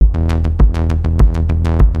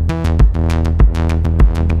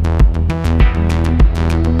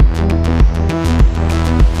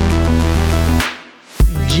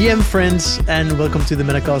GM friends, and welcome to the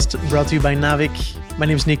Metacast brought to you by Navic. My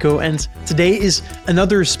name is Nico, and today is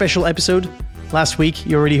another special episode. Last week,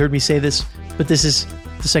 you already heard me say this, but this is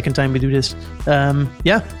the second time we do this.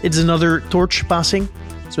 It's another torch passing.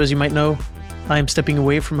 So as you might know, I'm stepping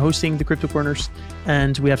away from hosting the Crypto Corners,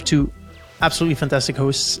 and we have two absolutely fantastic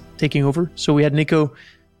hosts taking over. So we had Nico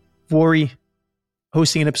Worry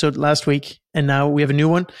hosting an episode last week, and now we have a new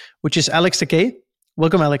one, which is Alex Takei.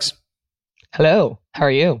 Welcome, Alex. Hello. How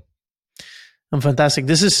are you? I'm fantastic.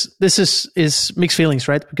 This is mixed feelings,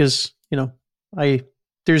 right? Because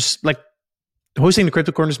there's like hosting the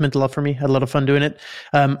Crypto Corners meant a lot for me. Had a lot of fun doing it.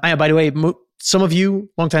 By the way, some of you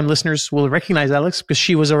longtime listeners will recognize Alex because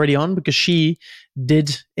she was already on, because she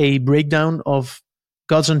did a breakdown of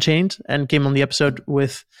Gods Unchained and came on the episode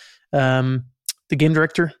with the game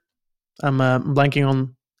director. I'm blanking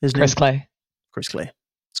on his name. Chris Clay.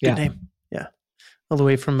 It's a good name. Yeah, all the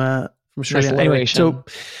way from Australia. Nice anyway, so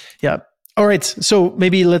yeah. All right. So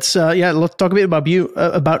maybe let's talk a bit about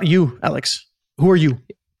you, Alex. Who are you?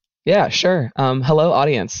 Yeah, sure. Hello,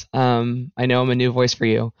 audience. I know I'm a new voice for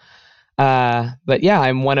you. But yeah,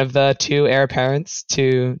 I'm one of the two heir apparents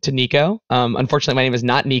to Nico. Unfortunately, my name is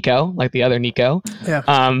not Nico, like the other Nico. Yeah.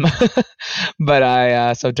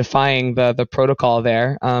 But so defying the protocol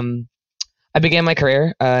there. I began my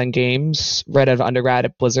career in games right out of undergrad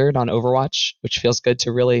at Blizzard on Overwatch, which feels good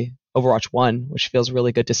to really Overwatch 1, which feels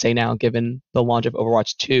really good to say now, given the launch of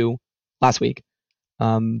Overwatch 2 last week.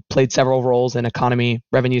 Played several roles in economy,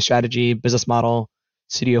 revenue strategy, business model,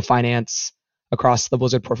 studio finance across the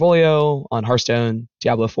Blizzard portfolio on Hearthstone,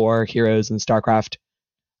 Diablo 4, Heroes, and StarCraft.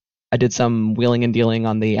 I did some wheeling and dealing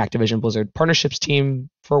on the Activision Blizzard partnerships team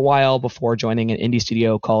for a while before joining an indie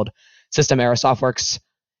studio called System Era Softworks.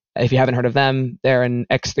 If you haven't heard of them, they're an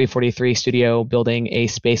X343 studio building a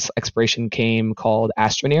space exploration game called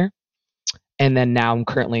Astroneer. And then now I'm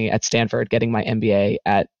currently at Stanford getting my MBA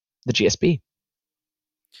at the GSB.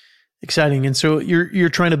 Exciting. And so you're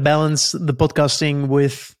trying to balance the podcasting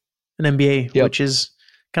with an MBA, Yep. which is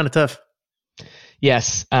kind of tough.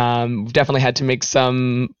 Yes. We've definitely had to make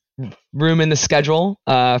some room in the schedule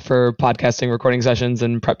for podcasting recording sessions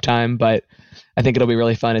and prep time, but I think it'll be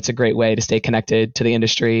really fun. It's a great way to stay connected to the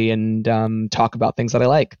industry and talk about things that I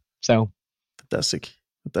like. So Fantastic.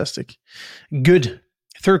 Good.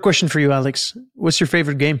 Third question for you, Alex. What's your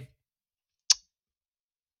favorite game?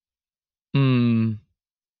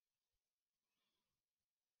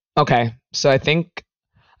 Okay. So I think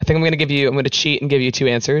I'm going to cheat and give you two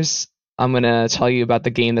answers. I'm going to tell you about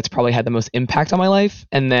the game that's probably had the most impact on my life,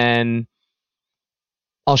 and then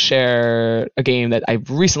I'll share a game that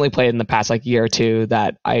I've recently played in the past year or two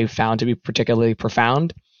that I found to be particularly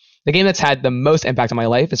profound. The game that's had the most impact on my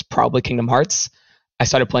life is probably Kingdom Hearts. I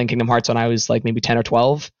started playing Kingdom Hearts when I was maybe 10 or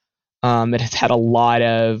 12. It has had a lot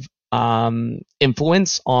of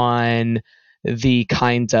influence on the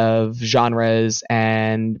kinds of genres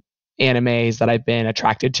and animes that I've been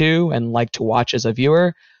attracted to and like to watch as a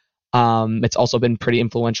viewer. It's also been pretty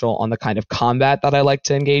influential on the kind of combat that I like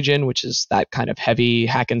to engage in, which is that kind of heavy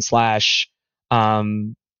hack and slash, twitchier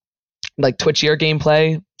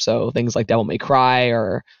gameplay. So things like Devil May Cry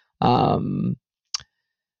or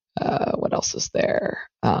what else is there?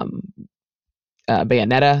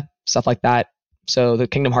 Bayonetta, stuff like that. So the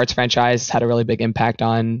Kingdom Hearts franchise had a really big impact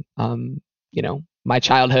on my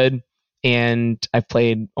childhood, and I've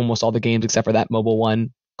played almost all the games except for that mobile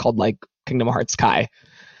one called Kingdom Hearts Kai.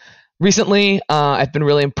 Recently, I've been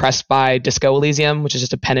really impressed by Disco Elysium, which is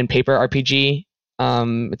just a pen and paper RPG.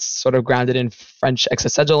 It's sort of grounded in French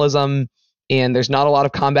existentialism, and there's not a lot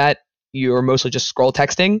of combat. You're mostly just scroll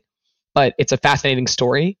texting, but it's a fascinating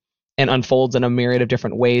story and unfolds in a myriad of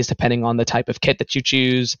different ways depending on the type of kit that you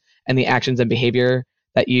choose and the actions and behavior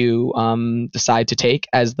that you decide to take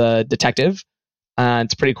as the detective.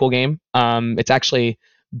 It's a pretty cool game. It's actually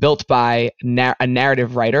built by a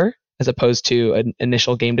narrative writer as opposed to an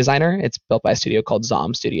initial game designer. It's built by a studio called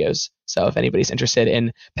Zom Studios. So if anybody's interested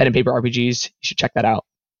in pen and paper RPGs, you should check that out.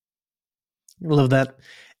 Love that.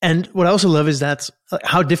 And what I also love is that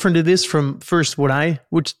how different it is from first what I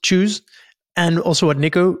would choose and also what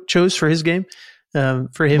Nico chose for his game.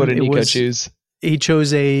 For him, what did Nico choose? He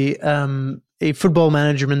chose a football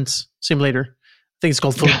management simulator. I think it's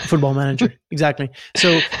called Football Manager. Exactly.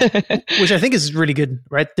 So, which I think is really good,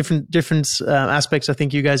 right? Different aspects. I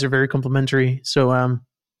think you guys are very complementary. So,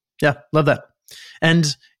 love that. And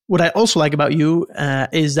what I also like about you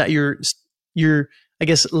is that you're I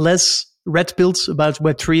guess less red pilled about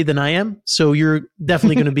Web3 than I am. So you're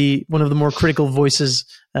definitely going to be one of the more critical voices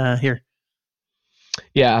here.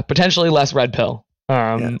 Yeah, potentially less red pill.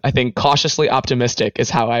 I think cautiously optimistic is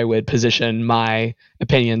how I would position my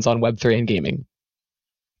opinions on Web3 and gaming.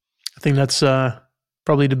 I think that's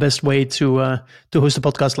probably the best way to host a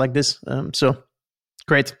podcast like this. So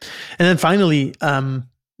great. And then finally,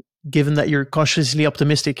 given that you're cautiously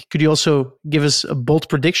optimistic, could you also give us a bold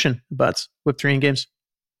prediction about Web3 and games?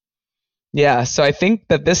 Yeah, so I think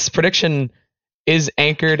that this prediction is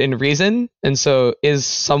anchored in reason, and so is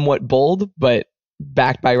somewhat bold, but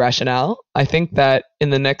backed by rationale. I think that in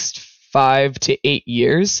the next 5 to 8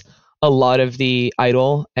 years, a lot of the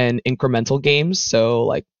idle and incremental games, so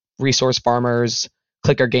like resource farmers,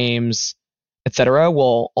 clicker games, etc.,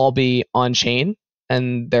 will all be on chain,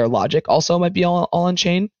 and their logic also might be all on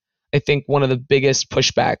chain. I think one of the biggest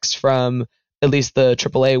pushbacks from at least the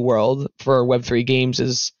AAA world for Web3 games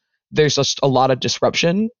is there's just a lot of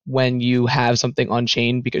disruption when you have something on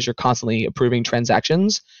chain because you're constantly approving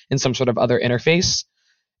transactions in some sort of other interface.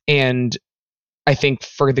 And I think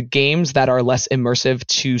for the games that are less immersive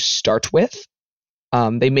to start with,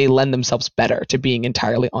 they may lend themselves better to being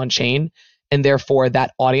entirely on chain. And therefore,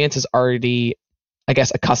 that audience is already, I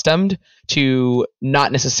guess, accustomed to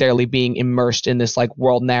not necessarily being immersed in this like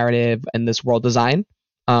world narrative and this world design.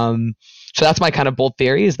 So that's my kind of bold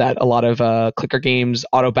theory, is that a lot of clicker games,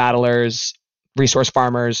 auto battlers, resource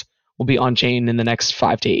farmers will be on chain in the next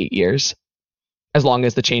 5 to 8 years, as long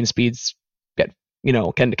as the chain speeds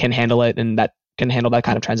can handle it, and that can handle that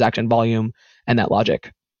kind of transaction volume and that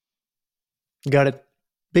logic. Got it.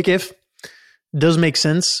 Big if. Does make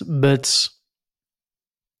sense, but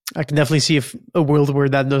I can definitely see a world where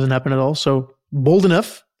that doesn't happen at all. So bold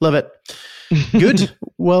enough. Love it. Good.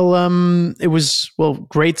 Well, it was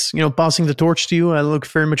great, passing the torch to you. I look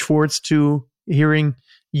very much forward to hearing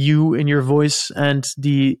you and your voice and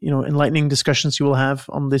the enlightening discussions you will have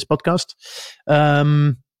on this podcast.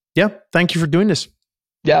 Thank you for doing this.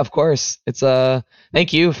 Yeah, of course. It's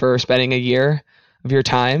thank you for spending a year of your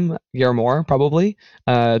time, year or more probably,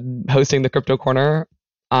 hosting the Crypto Corner.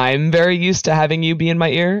 I'm very used to having you be in my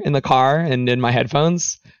ear, in the car, and in my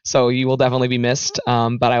headphones. So you will definitely be missed.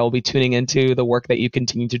 But I will be tuning into the work that you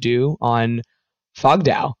continue to do on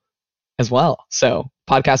FogDAO as well. So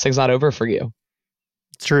podcasting's not over for you.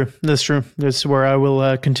 It's true. That's true. That's where I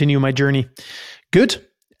will continue my journey. Good.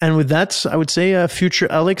 And with that, I would say, future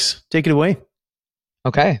Alex, take it away.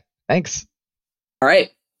 Okay. Thanks. All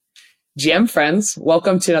right. GM friends,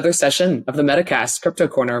 welcome to another session of the Metacast Crypto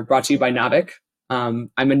Corner, brought to you by Navic. I'm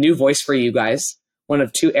a new voice for you guys, one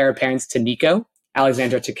of two heir apparents to Nico,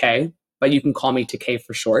 Alexandra Takei, but you can call me Takei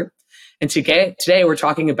for short. And today we're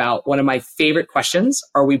talking about one of my favorite questions.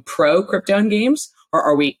 Are we pro-crypto in games or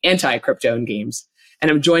are we anti-crypto in games?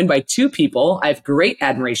 And I'm joined by two people I have great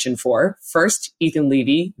admiration for. First, Ethan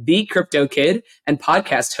Levy, the crypto kid and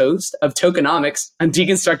podcast host of Tokenomics, a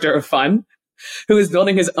deconstructor of fun, who is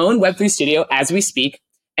building his own Web3 studio as we speak,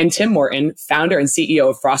 and Tim Morton, founder and CEO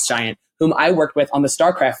of Frost Giant, whom I worked with on the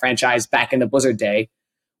StarCraft franchise back in the Blizzard day.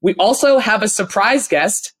 We also have a surprise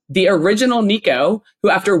guest, the original Nico,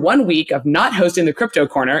 who after 1 week of not hosting the Crypto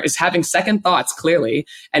Corner is having second thoughts, clearly,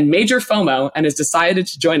 and major FOMO, and has decided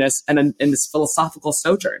to join us in this philosophical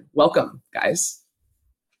sojourn. Welcome, guys.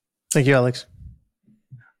 Thank you, Alex.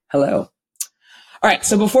 Hello. All right,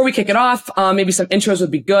 so before we kick it off, maybe some intros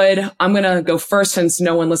would be good. I'm going to go first since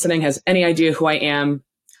no one listening has any idea who I am.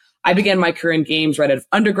 I began my career in games right out of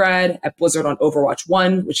undergrad at Blizzard on Overwatch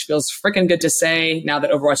 1, which feels freaking good to say now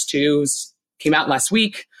that Overwatch 2 came out last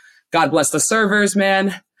week. God bless the servers,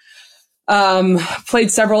 man.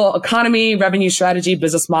 Played several economy, revenue strategy,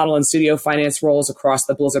 business model, and studio finance roles across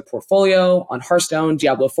the Blizzard portfolio on Hearthstone,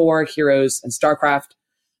 Diablo 4, Heroes, and StarCraft.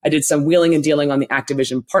 I did some wheeling and dealing on the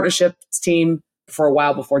Activision partnerships team for a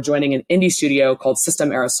while before joining an indie studio called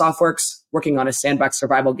System Era Softworks, working on a sandbox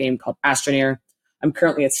survival game called Astroneer. I'm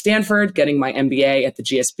currently at Stanford, getting my MBA at the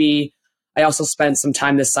GSB. I also spent some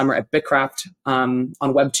time this summer at Bitcraft on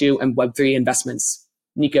Web2 and Web3 investments.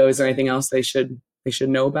 Nico, is there anything else they should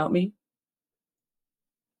know about me?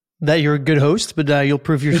 That you're a good host, but you'll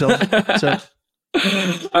prove yourself. So.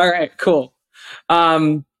 All right, cool.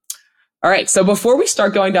 All right, so before we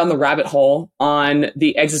start going down the rabbit hole on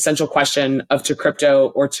the existential question of to crypto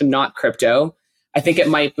or to not crypto, I think it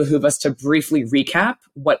might behoove us to briefly recap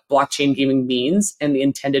what blockchain gaming means and the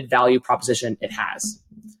intended value proposition it has.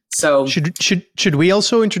 So should we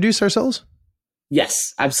also introduce ourselves?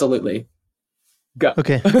 Yes, absolutely. Go.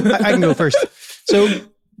 Okay, I can go first. So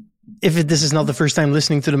if this is not the first time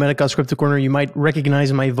listening to the Metacast Crypto Corner, you might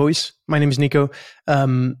recognize my voice. My name is Nico.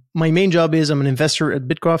 My main job is I'm an investor at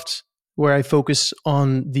Bitcraft, where I focus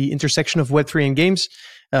on the intersection of Web3 and games.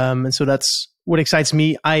 And so that's what excites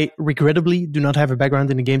me. I regrettably do not have a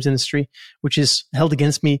background in the games industry, which is held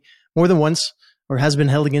against me more than once, or has been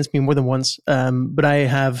held against me more than once. But I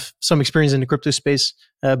have some experience in the crypto space,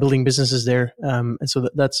 building businesses there. And so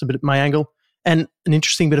that's a bit my angle. And an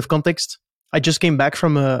interesting bit of context. I just came back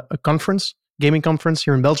from a conference, gaming conference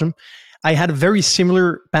here in Belgium. I had a very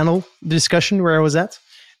similar panel discussion where I was at.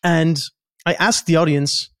 And I asked the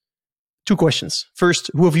audience 2 questions.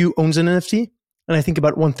 First, who of you owns an NFT? And I think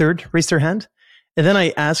about 1/3 raised their hand. And then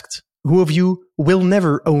I asked, who of you will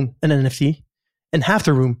never own an NFT? And half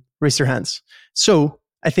the room raised their hands. So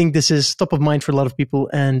I think this is top of mind for a lot of people.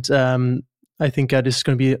 And I think this is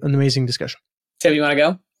going to be an amazing discussion. Tim, you want to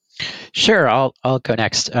go? Sure, I'll go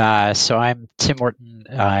next. So I'm Tim Morton.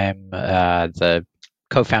 I'm the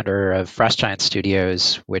co-founder of Frost Giant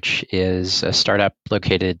Studios, which is a startup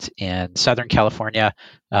located in Southern California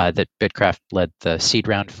that Bitcraft led the seed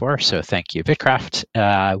round for. So thank you, Bitcraft.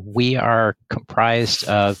 We are comprised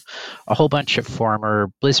of a whole bunch of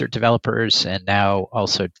former Blizzard developers and now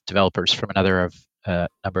also developers from a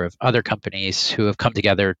number of other companies who have come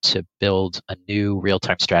together to build a new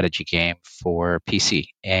real-time strategy game for PC.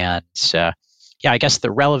 And I guess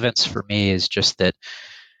the relevance for me is just that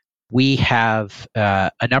we have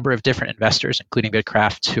a number of different investors, including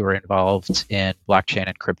Bitcraft, who are involved in blockchain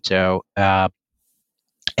and crypto. At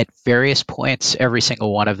various points, every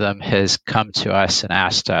single one of them has come to us and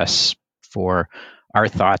asked us for our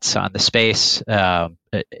thoughts on the space,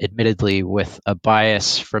 admittedly with a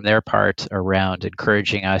bias from their part around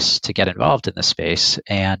encouraging us to get involved in the space.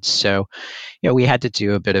 And so, we had to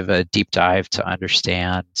do a bit of a deep dive to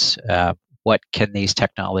understand what can these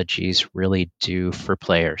technologies really do for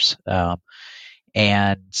players.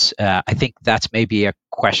 And I think that's maybe a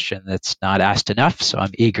question that's not asked enough. So I'm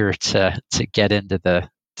eager to get into the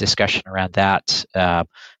discussion around that.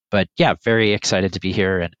 But yeah, very excited to be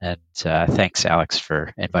here, and thanks, Alex,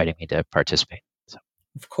 for inviting me to participate. So.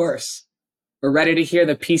 Of course. We're ready to hear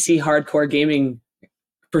the PC hardcore gaming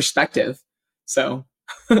perspective. So,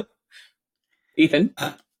 Ethan.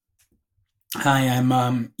 Hi,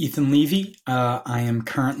 I'm Ethan Levy. I am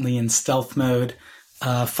currently in stealth mode,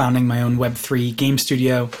 founding my own Web3 game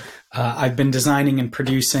studio. I've been designing and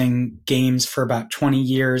producing games for about 20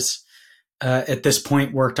 years. At this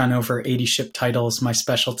point, worked on over 80 shipped titles. My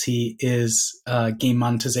specialty is game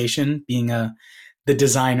monetization, being the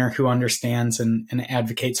designer who understands and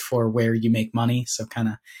advocates for where you make money. So kind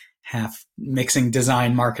of half mixing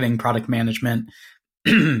design, marketing, product management.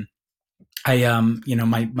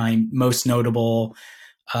 My most notable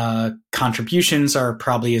contributions are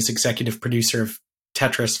probably as executive producer of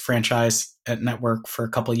Tetris franchise at Network for a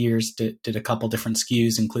couple of years. Did a couple different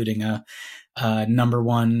SKUs, including a number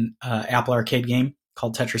one Apple Arcade game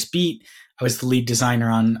called Tetris Beat. I was the lead designer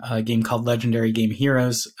on a game called Legendary Game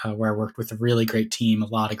Heroes, where I worked with a really great team, a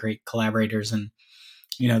lot of great collaborators, and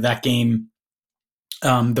that game.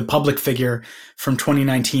 The public figure from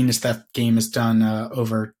 2019 is that game has done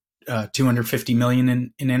over 250 million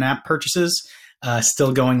in in-app purchases,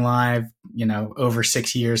 still going live, over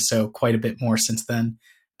 6 years. So quite a bit more since then.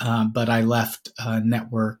 But I left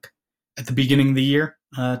Network at the beginning of the year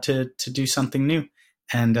to do something new.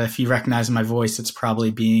 And if you recognize my voice, it's probably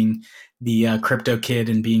being the crypto kid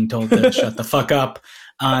and being told to shut the fuck up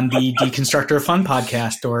on the Deconstructor of Fun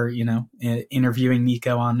podcast, or, interviewing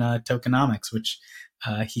Nico on tokenomics, which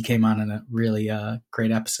he came on in a really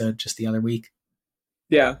great episode just the other week.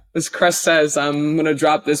 Yeah, as Crest says, I'm going to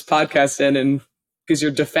drop this podcast in, and because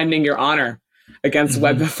you're defending your honor against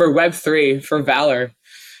Web3 for Valor.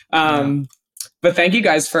 But thank you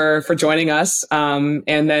guys for joining us. And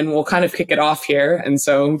then we'll kind of kick it off here. And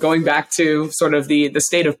so going back to sort of the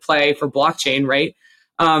state of play for blockchain, right?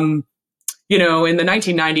 In the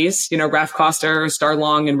 1990s, Ralph Koster,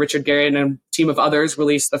 Starlong, and Richard Garriott and a team of others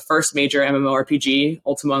released the first major MMORPG,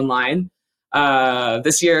 Ultima Online.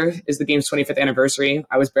 This year is the game's 25th anniversary.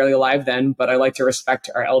 I was barely alive then, but I like to respect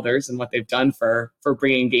our elders and what they've done for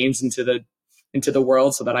bringing games into the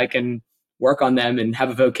world so that I can work on them and have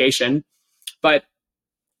a vocation. But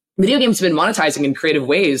video games have been monetizing in creative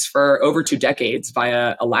ways for over 2 decades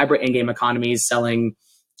via elaborate in-game economies, selling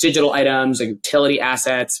digital items or utility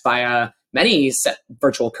assets via many set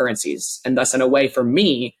virtual currencies. And thus, in a way, for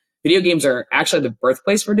me, video games are actually the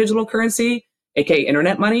birthplace for digital currency, aka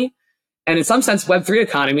internet money. And in some sense, Web3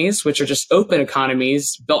 economies, which are just open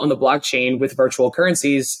economies built on the blockchain with virtual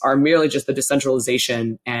currencies, are merely just the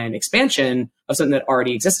decentralization and expansion of something that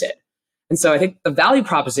already existed. And so I think the value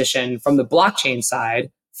proposition from the blockchain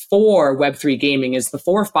side for Web3 gaming is the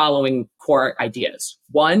 4 following core ideas.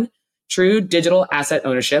 1, true digital asset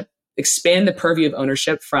ownership. Expand the purview of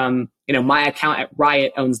ownership from, my account at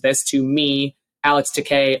Riot owns this, to me, Alex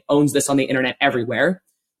Takei owns this on the internet everywhere.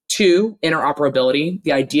 2, interoperability,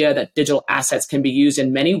 the idea that digital assets can be used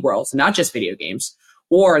in many worlds, not just video games,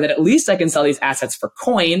 or that at least I can sell these assets for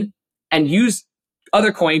coin and use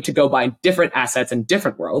other coin to go buy different assets in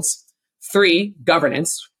different worlds. 3,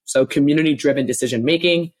 governance, so community-driven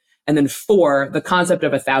decision-making. And then 4, the concept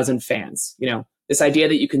of 1,000 fans. This idea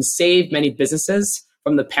that you can save many businesses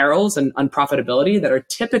from the perils and unprofitability that are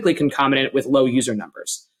typically concomitant with low user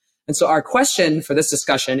numbers. And so our question for this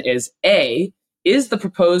discussion is, A, is the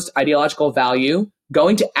proposed ideological value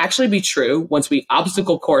going to actually be true once we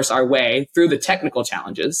obstacle course our way through the technical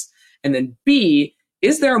challenges? And then B,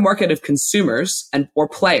 is there a market of consumers or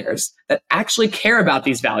players that actually care about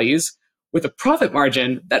these values with a profit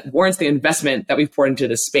margin that warrants the investment that we've poured into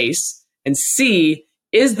this space? And C,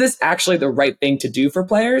 is this actually the right thing to do for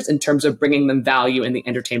players in terms of bringing them value in the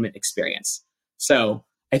entertainment experience? So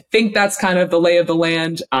I think that's kind of the lay of the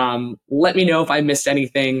land. Let me know if I missed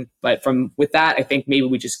anything. But with that, I think maybe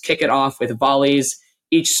we just kick it off with volleys.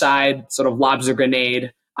 Each side sort of lobs a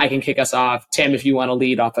grenade. I can kick us off. Tim, if you want to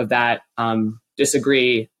lead off of that,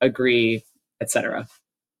 disagree, agree, etc.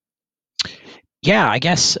 Yeah, I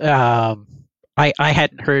guess I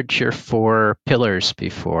hadn't heard your 4 pillars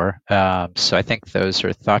before, so I think those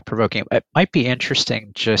are thought-provoking. It might be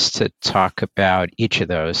interesting just to talk about each of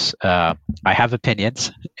those. I have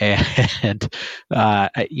opinions, and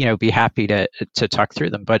be happy to talk through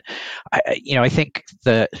them. But I think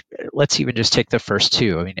let's even just take the first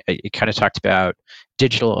 2. I mean, you kind of talked about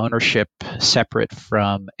digital ownership separate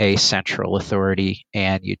from a central authority,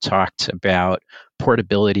 and you talked about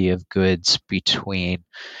portability of goods between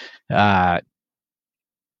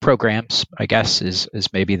programs, I guess, is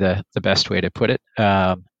maybe the best way to put it.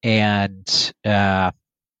 I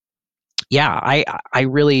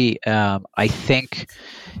really I think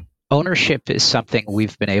ownership is something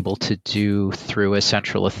we've been able to do through a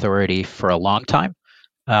central authority for a long time.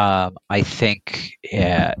 I think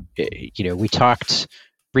we talked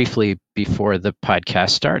briefly before the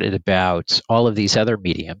podcast started about all of these other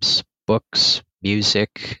mediums, books,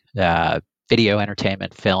 music, video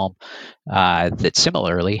entertainment, film, that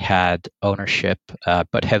similarly had ownership,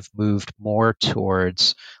 but have moved more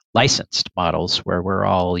towards licensed models where we're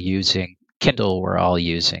all using Kindle, we're all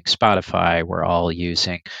using Spotify, we're all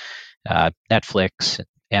using Netflix, and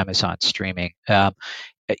Amazon streaming. I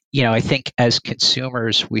think as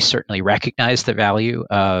consumers, we certainly recognize the value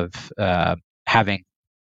of having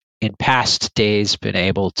in past days been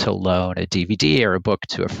able to loan a DVD or a book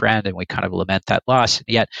to a friend, and we kind of lament that loss. And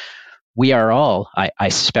yet we are all, I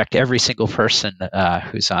suspect every single person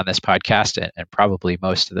who's on this podcast, and probably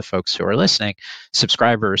most of the folks who are listening,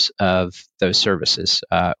 subscribers of those services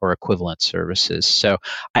or equivalent services. So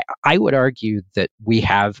I would argue that we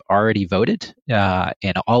have already voted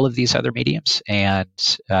in all of these other mediums, and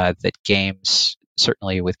that games,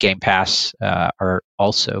 certainly with Game Pass, are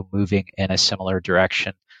also moving in a similar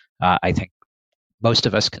direction. I think most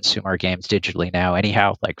of us consume our games digitally now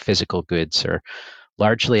anyhow, like physical goods are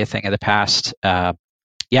largely a thing of the past. I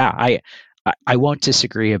won't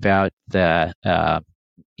disagree about the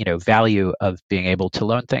value of being able to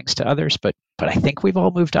loan things to others, but I think we've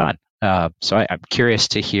all moved on. So I'm curious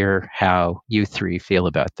to hear how you 3 feel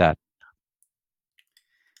about that.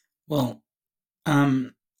 Well,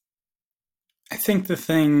 I think the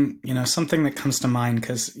thing, something that comes to mind,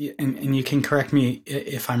 because and you can correct me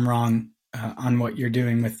if I'm wrong on what you're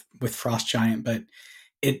doing with Frost Giant, but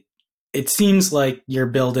it seems like you're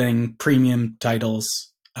building premium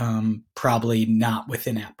titles, probably not with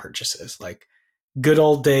in-app purchases. Like good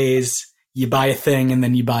old days, you buy a thing and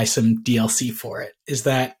then you buy some DLC for it. Is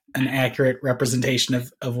that an accurate representation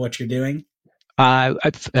of what you're doing? I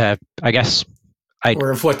guess.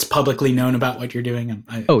 Or of what's publicly known about what you're doing.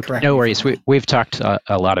 No worries. We've talked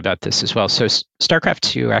a lot about this as well. So StarCraft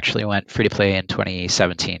 2 actually went free to play in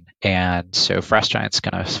 2017. And so Frost Giant's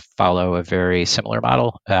going to follow a very similar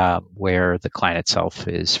model where the client itself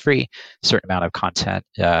is free. A certain amount of content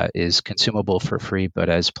is consumable for free, but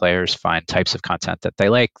as players find types of content that they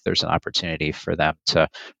like, there's an opportunity for them to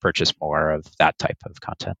purchase more of that type of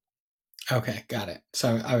content. Okay, got it.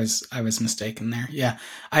 So I was mistaken there. Yeah,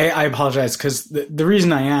 I apologize, because the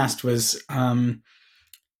reason I asked was,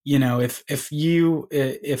 if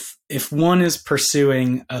one is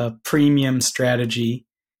pursuing a premium strategy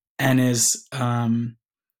and is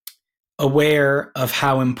aware of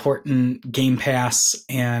how important Game Pass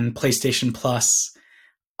and PlayStation Plus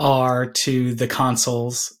are to the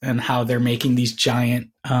consoles and how they're making these giant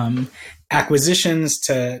acquisitions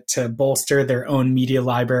to bolster their own media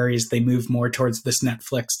libraries, they move more towards this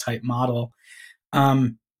Netflix type model.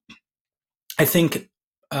 I think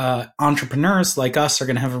entrepreneurs like us are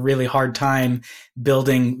going to have a really hard time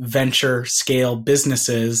building venture scale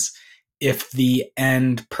businesses if the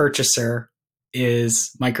end purchaser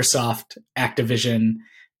is Microsoft, Activision,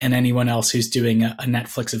 and anyone else who's doing a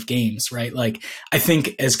Netflix of games, right? Like, I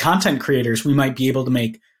think as content creators, we might be able to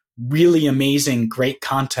make really amazing, great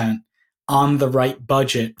content on the right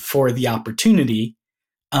budget for the opportunity.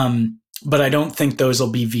 But I don't think those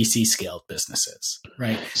will be VC scaled businesses,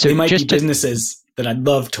 right? So they might be businesses that I'd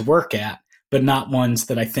love to work at, but not ones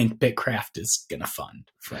that I think Bitcraft is going to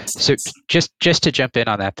fund, for instance. So just to jump in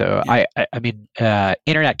on that, though, yeah. I mean,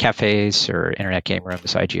 internet cafes or internet game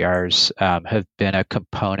rooms, IGRs, have been a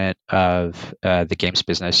component of the games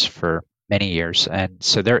business for many years, and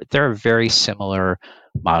so they're a very similar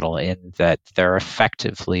model in that they're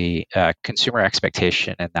effectively consumer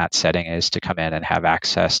expectation in that setting is to come in and have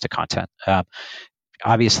access to content.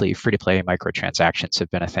 Obviously, free-to-play microtransactions have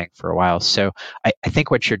been a thing for a while. So I think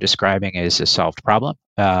what you're describing is a solved problem.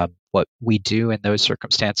 What we do in those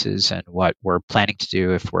circumstances and what we're planning to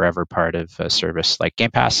do if we're ever part of a service like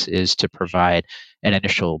Game Pass is to provide an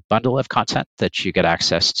initial bundle of content that you get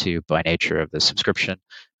access to by nature of the subscription,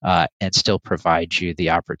 and still provide you the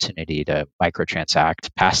opportunity to microtransact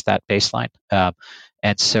past that baseline.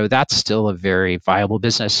 And so that's still a very viable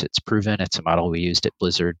business. It's proven. It's a model we used at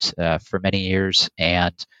Blizzard for many years.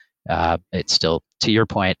 And it's still, to your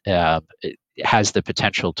point, it has the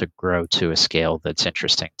potential to grow to a scale that's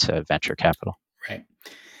interesting to venture capital. Right.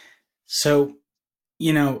 So,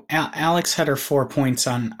 Alex had her 4 points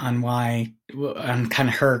on why, on kind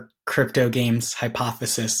of her crypto games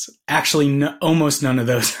hypothesis. Actually, almost none of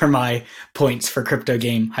those are my points for crypto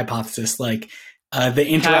game hypothesis. Like, I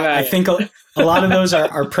think a lot of those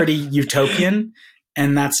are pretty utopian,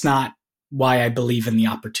 and that's not why I believe in the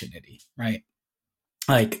opportunity, right?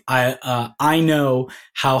 Like, I know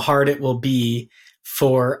how hard it will be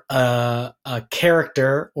for a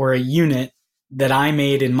character or a unit that I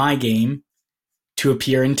made in my game to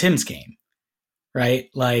appear in Tim's game, right?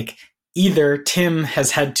 Like, either Tim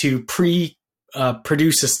has had to produce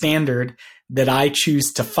a standard that I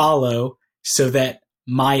choose to follow so that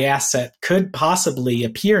my asset could possibly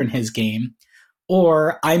appear in his game,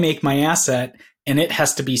 or I make my asset and it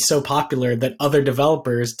has to be so popular that other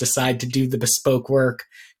developers decide to do the bespoke work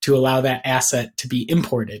to allow that asset to be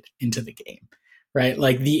imported into the game, right?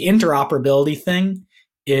 Like, the interoperability thing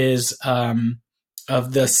is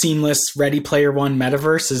of the seamless Ready Player One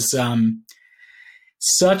metaverse is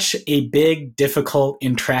such a big, difficult,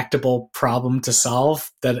 intractable problem to solve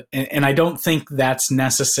that, and I don't think that's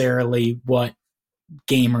necessarily what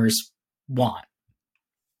gamers want.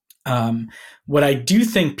 What I do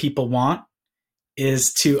think people want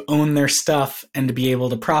is to own their stuff and to be able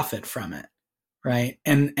to profit from it, right?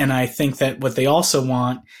 And I think that what they also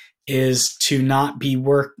want is to not be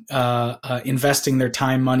investing their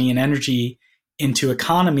time, money, and energy into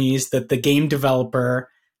economies that the game developer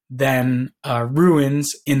then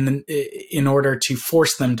ruins in order to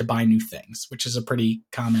force them to buy new things, which is a pretty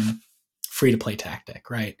common free-to-play tactic,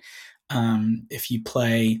 right? If you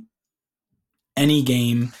play any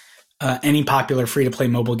game, any popular free-to-play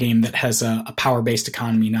mobile game that has a power-based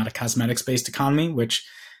economy, not a cosmetics-based economy, which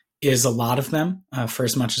is a lot of them, for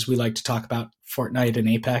as much as we like to talk about Fortnite and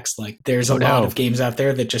Apex, like, there's a lot of games out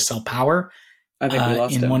there that just sell power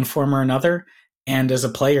in one form or another. And as a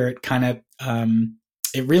player, it kind of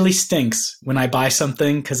it really stinks when I buy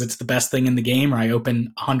something because it's the best thing in the game, or I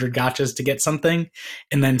open 100 gachas to get something,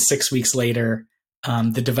 and then 6 weeks later,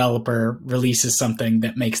 the developer releases something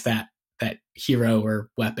that makes that hero or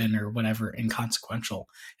weapon or whatever inconsequential,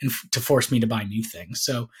 and to force me to buy new things.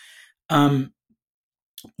 So,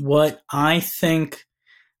 what I think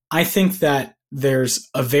that there's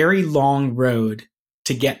a very long road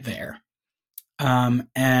to get there.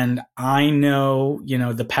 And I know,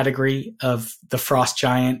 the pedigree of the Frost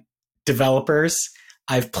Giant developers.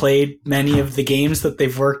 I've played many of the games that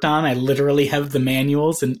they've worked on. I literally have the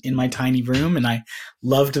manuals in my tiny room, and I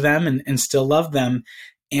loved them and still love them.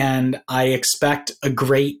 And I expect a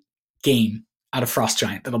great game out of Frost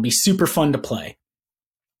Giant that'll be super fun to play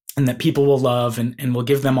and that people will love and will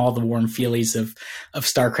give them all the warm feelies of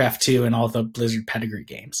StarCraft 2 and all the Blizzard pedigree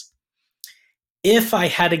games. If I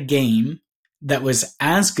had a game that was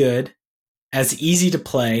as good, as easy to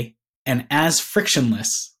play, and as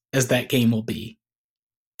frictionless as that game will be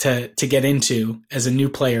to get into as a new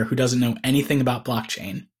player who doesn't know anything about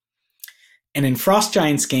blockchain. And in Frost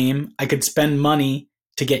Giant's game, I could spend money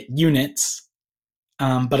to get units,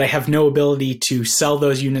 but I have no ability to sell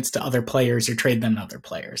those units to other players or trade them to other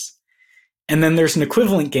players. And then there's an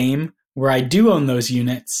equivalent game where I do own those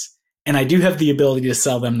units, and I do have the ability to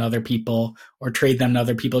sell them to other people or trade them to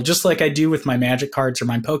other people, just like I do with my Magic cards or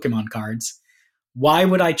my Pokemon cards, why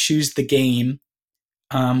would I choose the game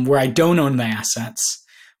where I don't own the assets,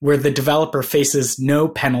 where the developer faces no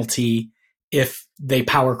penalty if they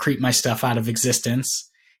power creep my stuff out of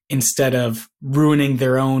existence, instead of ruining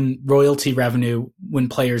their own royalty revenue when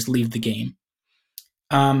players leave the game?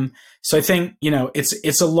 So I think,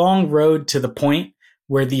 it's a long road to the point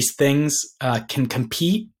where these things can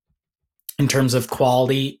compete in terms of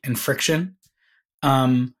quality and friction.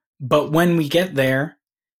 But when we get there,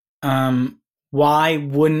 why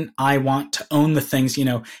wouldn't I want to own the things?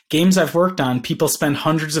 Games I've worked on, people spend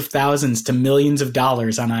hundreds of thousands to millions of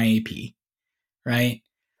dollars on IAP, right?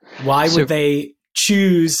 Why would they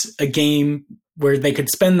choose a game where they could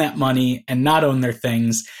spend that money and not own their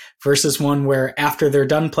things versus one where after they're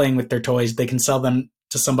done playing with their toys, they can sell them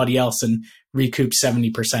to somebody else and recoup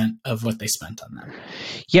 70% of what they spent on them?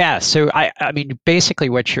 Yeah. So I mean, basically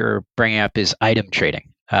what you're bringing up is item trading.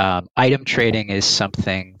 Item trading is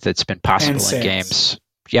something that's been possible in games.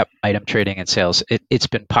 Yep. Item trading and sales. It's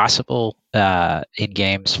been possible in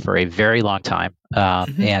games for a very long time.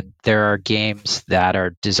 And there are games that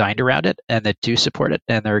are designed around it and that do support it.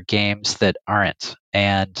 And there are games that aren't.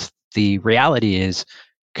 And the reality is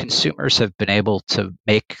consumers have been able to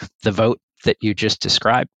make the vote that you just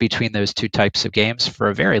described between those two types of games for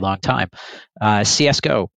a very long time.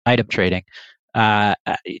 CSGO, item trading,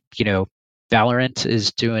 Valorant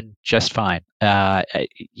is doing just fine.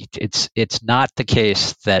 It's not the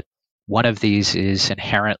case that one of these is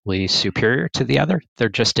inherently superior to the other. They're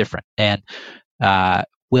just different. And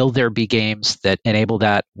will there be games that enable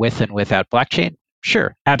that with and without blockchain?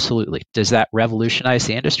 Sure, absolutely. Does that revolutionize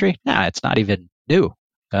the industry? No, it's not even new.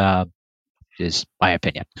 Is my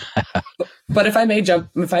opinion. But if I may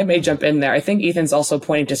jump in there, I think Ethan's also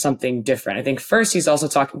pointing to something different. I think first he's also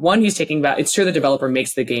he's taking about, it's true the developer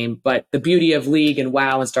makes the game, but the beauty of League and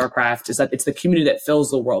WoW and StarCraft is that it's the community that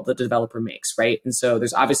fills the world that the developer makes, right? And so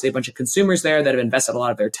there's obviously a bunch of consumers there that have invested a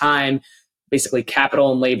lot of their time, basically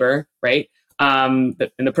capital and labor, right? In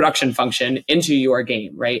the production function into your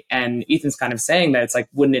game, right? And Ethan's kind of saying that it's like,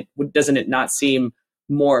 doesn't it not seem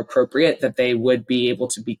more appropriate that they would be able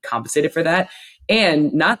to be compensated for that,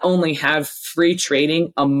 and not only have free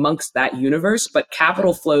trading amongst that universe, but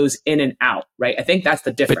capital flows in and out, right? I think that's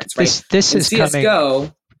the difference, right? This is CSGO,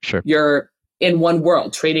 coming. Sure. You're in one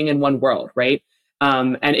world, trading in one world, right?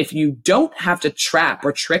 And if you don't have to trap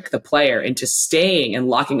or trick the player into staying and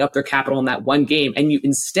locking up their capital in that one game, and you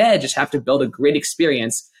instead just have to build a great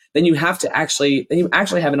experience, then you actually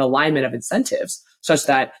have an alignment of incentives such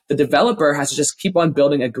that the developer has to just keep on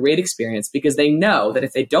building a great experience, because they know that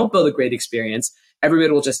if they don't build a great experience,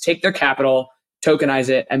 everybody will just take their capital, tokenize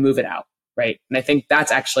it, and move it out, right? And I think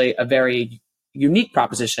that's actually a very unique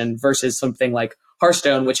proposition versus something like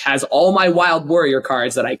Hearthstone, which has all my Wild Warrior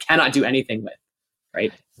cards that I cannot do anything with,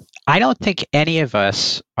 right? I don't think any of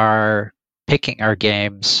us are picking our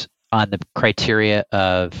games on the criteria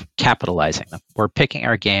of capitalizing them. We're picking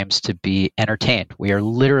our games to be entertained. We are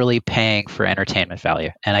literally paying for entertainment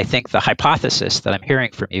value. And I think the hypothesis that I'm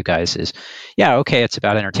hearing from you guys is, yeah, okay, it's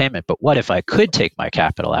about entertainment, but what if I could take my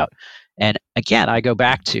capital out? And again, I go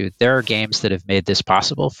back to, there are games that have made this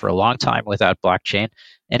possible for a long time without blockchain,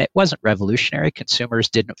 and it wasn't revolutionary. Consumers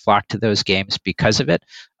didn't flock to those games because of it.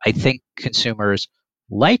 I think consumers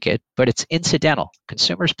like it, but it's incidental.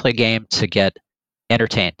 Consumers play game to get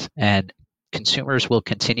entertained, and consumers will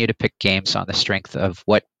continue to pick games on the strength of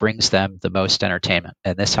what brings them the most entertainment.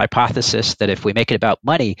 And this hypothesis that if we make it about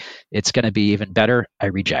money, it's going to be even better, I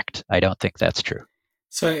reject. I don't think that's true.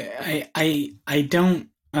 So I don't,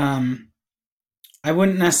 I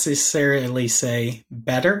wouldn't necessarily say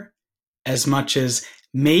better as much as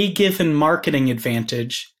may give a marketing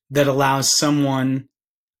advantage that allows someone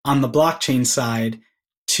on the blockchain side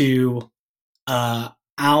to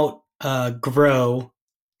outgrow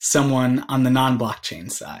someone on the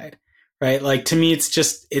non-blockchain side, right? Like, to me,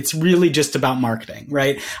 it's really just about marketing,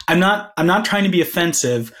 right? I'm not trying to be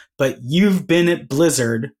offensive, but you've been at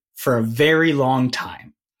Blizzard for a very long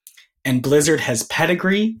time, and Blizzard has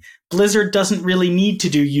pedigree. Blizzard doesn't really need to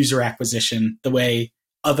do user acquisition the way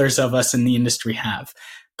others of us in the industry have.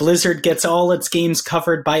 Blizzard gets all its games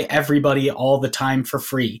covered by everybody all the time for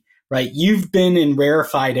free, right? You've been in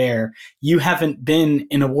rarefied air. You haven't been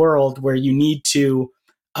in a world where you need to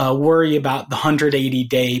worry about the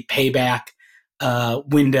 180-day payback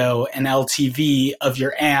window and LTV of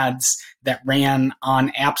your ads that ran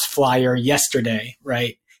on AppsFlyer yesterday,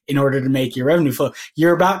 right? In order to make your revenue flow.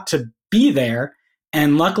 You're about to be there,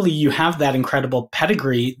 and luckily you have that incredible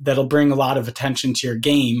pedigree that'll bring a lot of attention to your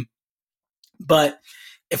game. But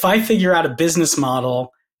if I figure out a business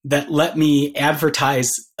model that let me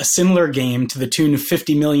advertise a similar game to the tune of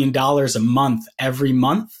 $50 million a month every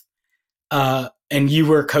month, and you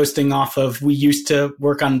were coasting off of, we used to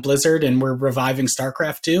work on Blizzard and we're reviving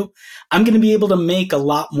StarCraft 2, I'm going to be able to make a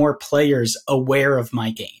lot more players aware of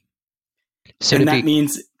my game. So and that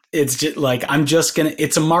means it's just like,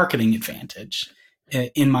 it's a marketing advantage,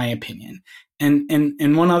 in my opinion.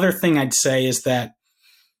 And one other thing I'd say is that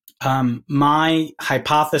my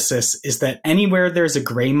hypothesis is that anywhere there's a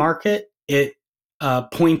gray market, it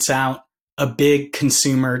points out a big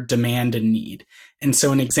consumer demand and need. And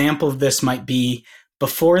so an example of this might be,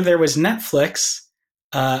 before there was Netflix,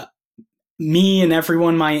 me and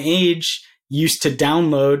everyone my age used to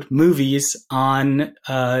download movies on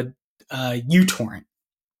uTorrent,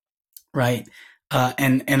 right?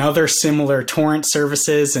 And other similar torrent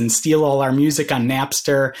services, and steal all our music on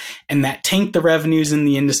Napster. And that tanked the revenues in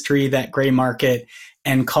the industry, that gray market,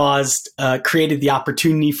 and created the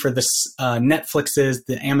opportunity for the Netflixes,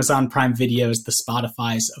 the Amazon Prime Videos, the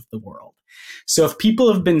Spotifys of the world. So if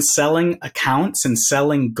people have been selling accounts and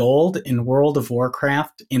selling gold in World of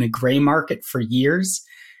Warcraft in a gray market for years,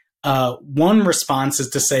 one response is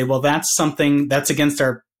to say, well, that's something that's against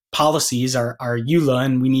our policies, our EULA,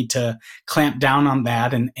 and we need to clamp down on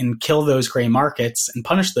that and kill those gray markets and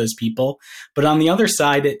punish those people. But on the other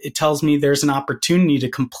side, it tells me there's an opportunity to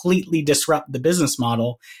completely disrupt the business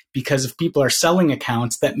model, because if people are selling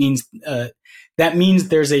accounts, that means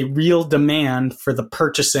there's a real demand for the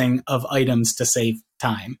purchasing of items to save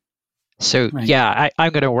time. So right. Yeah,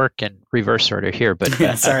 I'm going to work in reverse order here, but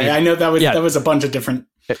yeah, sorry, I know that was a bunch of different.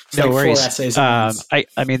 No worries. I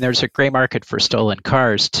mean, there's a gray market for stolen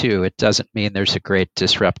cars too. It doesn't mean there's a great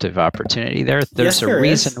disruptive opportunity there. There's a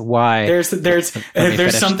reason why. There's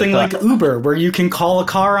something like Uber, where you can call a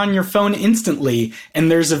car on your phone instantly, and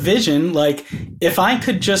there's a vision like, if I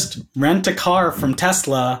could just rent a car from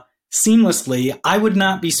Tesla seamlessly, I would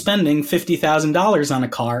not be spending $50,000 on a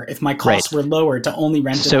car if my costs were lower to only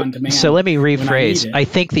rent it on demand. So let me rephrase. I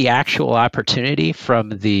think the actual opportunity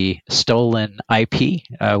from the stolen IP,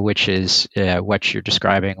 which is what you're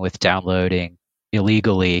describing with downloading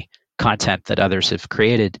illegally content that others have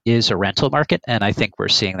created, is a rental market. And I think we're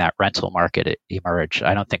seeing that rental market emerge.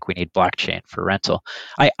 I don't think we need blockchain for rental.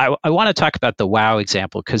 I want to talk about the WoW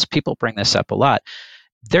example, because people bring this up a lot.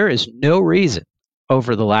 There is no reason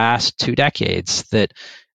over the last 2 decades that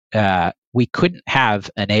we couldn't have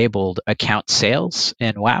enabled account sales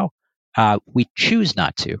in WoW. We choose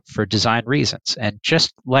not to for design reasons. And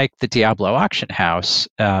just like the Diablo auction house,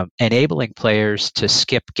 enabling players to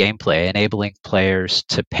skip gameplay, enabling players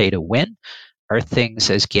to pay to win, are things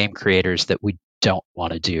as game creators that we don't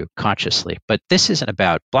want to do consciously. But this isn't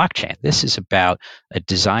about blockchain. This is about a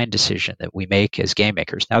design decision that we make as game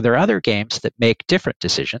makers. Now, there are other games that make different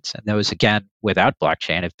decisions, and those, again, without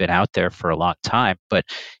blockchain, have been out there for a long time. But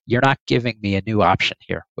you're not giving me a new option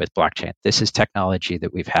here with blockchain. This is technology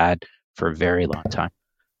that we've had for a very long time.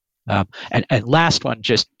 And last one,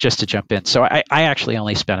 just to jump in. So I actually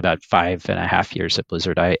only spent about 5.5 years at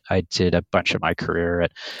Blizzard. I did a bunch of my career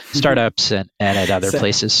at startups and at other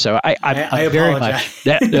places. So I'm very much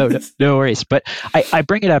no worries. But I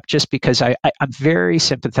bring it up just because I'm very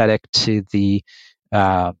sympathetic to the,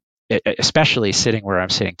 especially sitting where I'm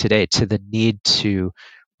sitting today, to the need to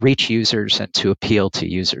reach users and to appeal to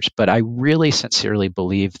users. But I really sincerely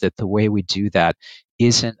believe that the way we do that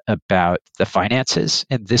isn't about the finances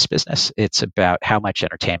in this business. It's about how much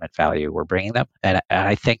entertainment value we're bringing them. And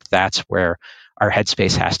I think that's where our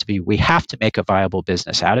headspace has to be. We have to make a viable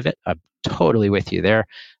business out of it. I'm totally with you there.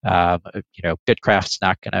 Bitcraft's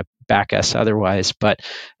not going to back us otherwise, but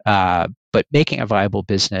making a viable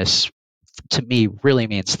business, to me, really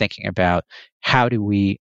means thinking about how do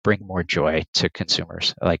we bring more joy to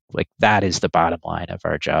consumers. Like that is the bottom line of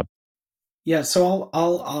our job. Yeah. So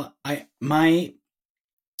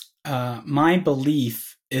my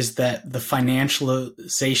belief is that the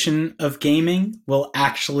financialization of gaming will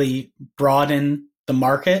actually broaden the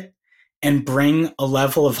market and bring a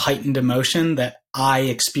level of heightened emotion that I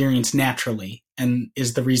experience naturally, and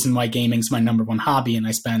is the reason why gaming's my number one hobby. And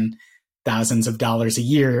I spend thousands of dollars a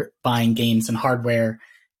year buying games and hardware,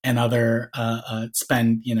 and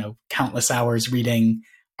spend countless hours reading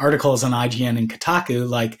articles on IGN and Kotaku.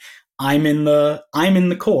 Like, I'm in the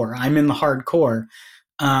core, I'm in the hardcore.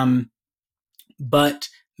 But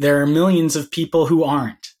there are millions of people who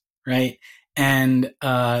aren't, right? And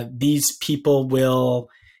these people will,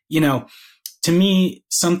 to me,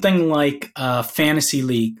 something like Fantasy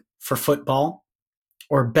League for football,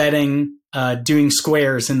 or betting, doing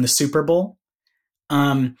squares in the Super Bowl,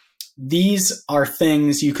 these are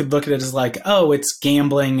things you could look at it as like, oh, it's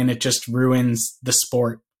gambling and it just ruins the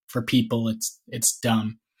sport for people. It's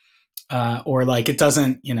dumb. Or like it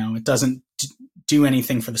doesn't do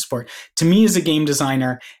anything for the sport. To me, as a game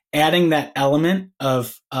designer, adding that element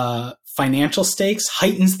of financial stakes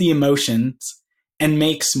heightens the emotions and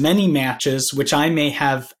makes many matches, which I may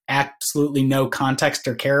have absolutely no context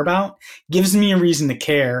or care about, gives me a reason to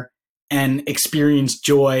care and experience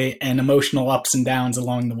joy and emotional ups and downs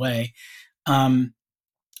along the way.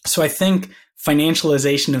 So I think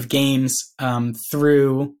financialization of games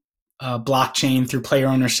through blockchain, through player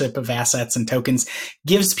ownership of assets and tokens,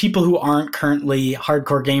 gives people who aren't currently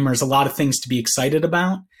hardcore gamers a lot of things to be excited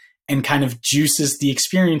about, and kind of juices the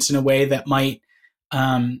experience in a way that might,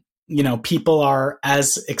 people are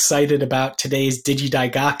as excited about today's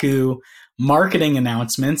Digidaigaku marketing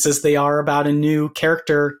announcements as they are about a new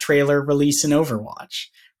character trailer release in Overwatch,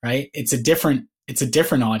 right? It's a different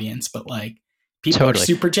audience, but like people are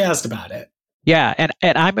super jazzed about it. Yeah, and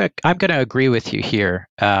I'm going to agree with you here.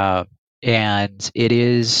 And it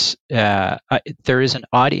is there is an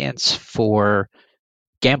audience for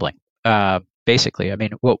gambling. Basically, I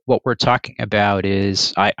mean, what we're talking about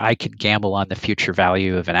is I can gamble on the future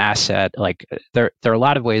value of an asset. Like there are a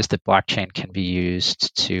lot of ways that blockchain can be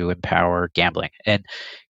used to empower gambling, and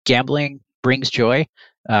gambling brings joy.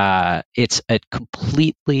 It's a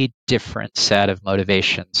completely different set of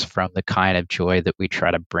motivations from the kind of joy that we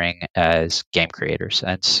try to bring as game creators.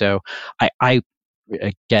 And so I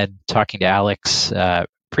again, talking to Alex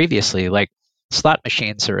previously, like slot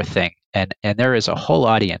machines are a thing. And there is a whole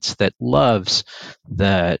audience that loves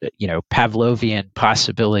the Pavlovian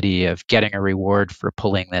possibility of getting a reward for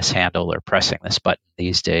pulling this handle or pressing this button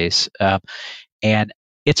these days. And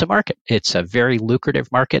it's a market. It's a very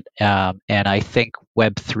lucrative market. And I think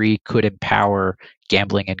Web3 could empower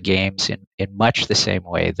gambling in games in much the same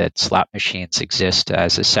way that slot machines exist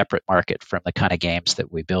as a separate market from the kind of games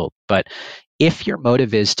that we build. But if your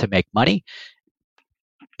motive is to make money,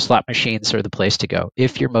 slot machines are the place to go.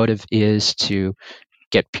 If your motive is to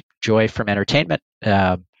get joy from entertainment,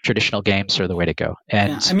 traditional games are the way to go.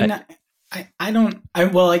 And yeah, I mean,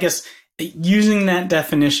 I guess using that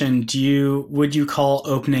definition, would you call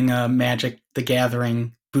opening a Magic the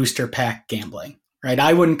Gathering booster pack gambling? Right?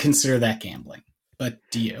 I wouldn't consider that gambling, but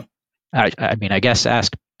do you? I mean, I guess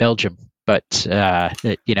ask Belgium, but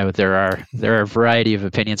there are a variety of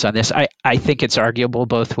opinions on this. I think it's arguable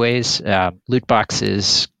both ways. Loot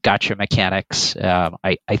boxes, gotcha mechanics.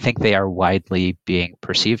 I think they are widely being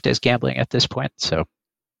perceived as gambling at this point. So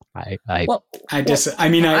I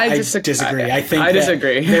disagree. I think I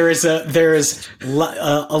disagree. There is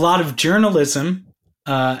a lot of journalism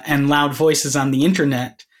and loud voices on the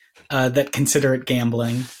internet that consider it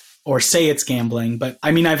gambling or say it's gambling. But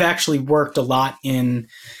I mean, I've actually worked a lot in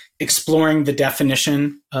exploring the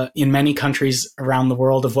definition in many countries around the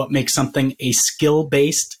world of what makes something a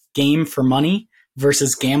skill-based game for money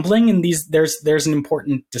versus gambling, and there's an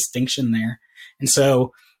important distinction there. And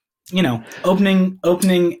so,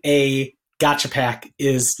 opening a gotcha pack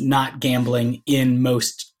is not gambling in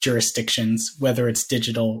most jurisdictions, whether it's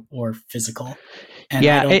digital or physical. And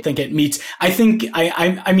I don't think it meets. I think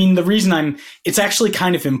I mean the reason it's actually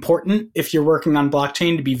kind of important if you're working on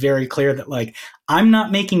blockchain to be very clear that like I'm not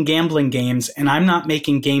making gambling games and I'm not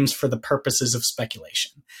making games for the purposes of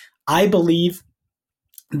speculation. I believe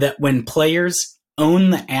that when players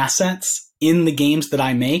own the assets in the games that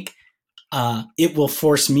I make, it will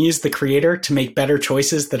force me as the creator to make better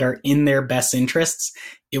choices that are in their best interests.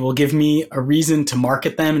 It will give me a reason to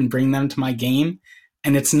market them and bring them to my game.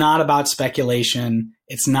 And it's not about speculation.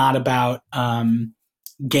 It's not about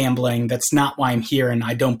gambling. That's not why I'm here. And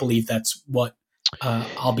I don't believe that's what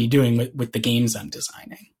I'll be doing with the games I'm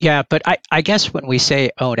designing. Yeah, but I guess when we say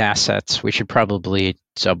own assets, we should probably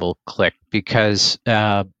double click because,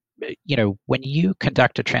 when you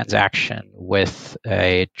conduct a transaction with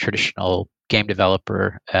a traditional game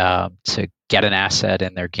developer to get an asset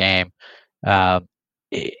in their game, I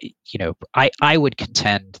would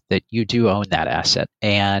contend that you do own that asset,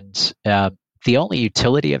 and the only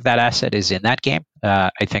utility of that asset is in that game.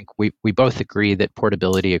 I think we both agree that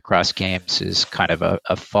portability across games is kind of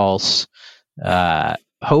a false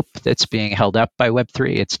hope that's being held up by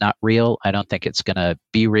Web3. It's not real. I don't think it's going to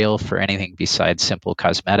be real for anything besides simple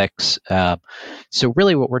cosmetics. So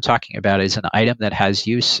really what we're talking about is an item that has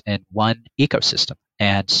use in one ecosystem.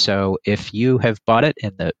 And so if you have bought it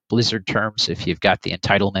in the Blizzard terms, if you've got the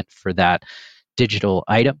entitlement for that digital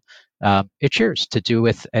item, it's yours to do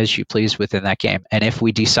with as you please within that game. And if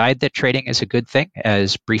we decide that trading is a good thing,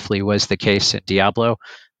 as briefly was the case in Diablo,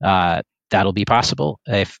 that'll be possible.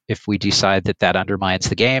 If we decide that that undermines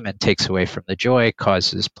the game and takes away from the joy,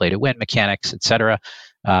 causes play to win mechanics, etc.,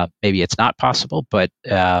 maybe it's not possible. But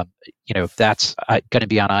that's going to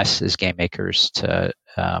be on us as game makers to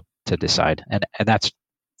decide, and that's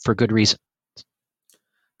for good reason.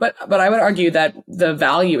 But I would argue that the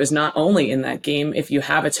value is not only in that game if you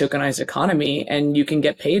have a tokenized economy and you can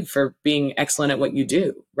get paid for being excellent at what you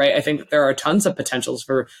do, right? I think there are tons of potentials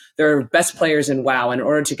there are best players in WoW. In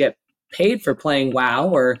order to get paid for playing WoW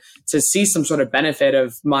or to see some sort of benefit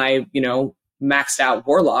of my, maxed out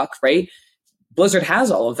Warlock, right? Blizzard has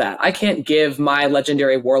all of that. I can't give my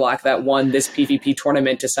legendary Warlock that won this PvP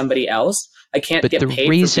tournament to somebody else. I can't get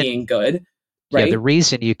paid for being good. Right? Yeah, the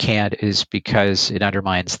reason you can't is because it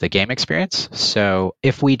undermines the game experience. So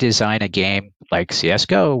if we design a game like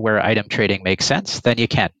CSGO where item trading makes sense, then you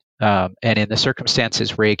can. And in the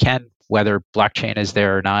circumstances where you can, whether blockchain is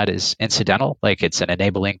there or not is incidental, like it's an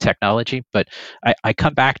enabling technology. But I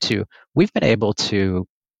come back to, we've been able to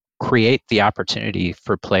create the opportunity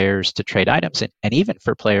for players to trade items and even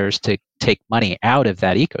for players to take money out of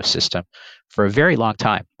that ecosystem for a very long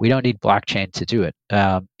time. We don't need blockchain to do it.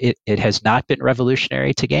 It has not been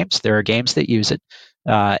revolutionary to games. There are games that use it,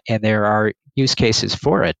 and there are use cases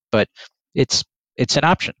for it, but it's an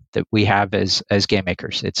option that we have as game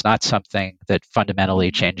makers. It's not something that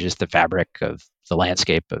fundamentally changes the fabric of the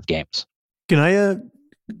landscape of games. Can I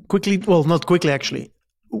quickly, well, not quickly actually,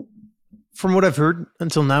 from what I've heard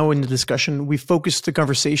until now in the discussion, we focused the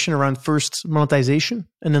conversation around first monetization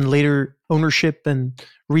and then later ownership and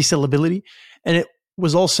resellability. And it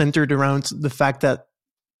was all centered around the fact that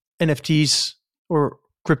NFTs or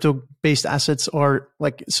crypto-based assets are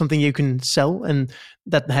like something you can sell and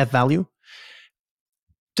that have value.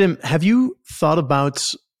 Tim, have you thought about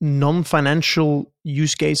non-financial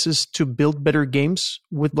use cases to build better games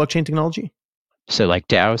with blockchain technology? So like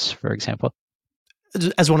DAOs, for example?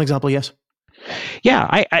 As one example, yes. Yeah,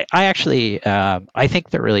 I actually I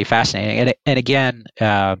think they're really fascinating, and again,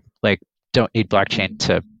 don't need blockchain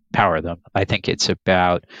to power them. I think it's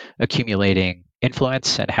about accumulating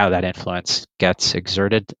influence and how that influence gets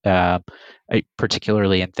exerted,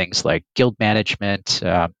 particularly in things like guild management.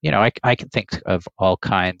 I can think of all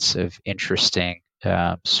kinds of interesting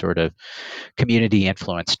sort of community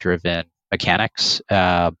influence driven mechanics.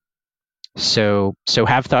 So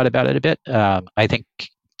have thought about it a bit. I think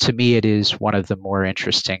to me, it is one of the more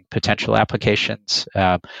interesting potential applications.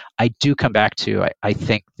 I do come back to, I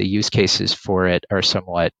think the use cases for it are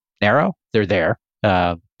somewhat narrow. They're there,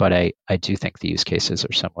 but I do think the use cases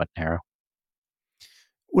are somewhat narrow.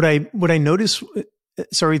 What I notice,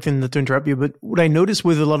 sorry to interrupt you, but what I notice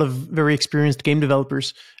with a lot of very experienced game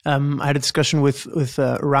developers, I had a discussion with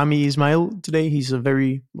Rami Ismail today. He's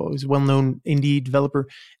he's a well-known indie developer,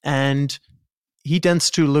 and he tends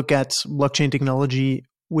to look at blockchain technology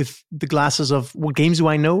with the glasses of what games do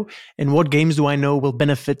I know and what games do I know will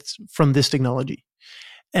benefit from this technology.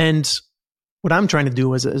 And what I'm trying to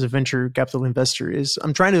do as a venture capital investor is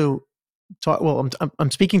I'm trying to talk. Well,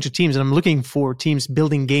 I'm speaking to teams and I'm looking for teams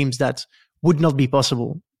building games that would not be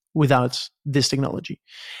possible without this technology.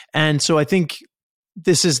 And so I think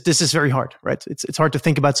this is very hard, right? It's hard to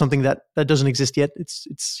think about something that doesn't exist yet.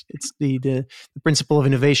 It's the principle of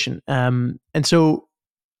innovation. And so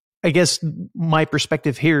I guess my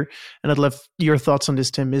perspective here, and I'd love your thoughts on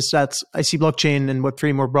this, Tim, is that I see blockchain and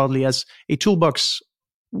Web3 more broadly as a toolbox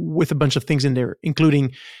with a bunch of things in there,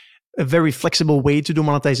 including a very flexible way to do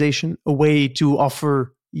monetization, a way to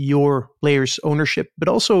offer your players ownership, but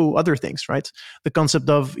also other things, right? The concept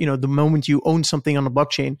of, the moment you own something on a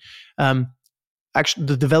blockchain, actually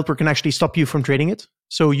the developer can actually stop you from trading it.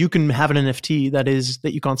 So you can have an NFT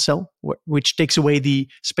that you can't sell, which takes away the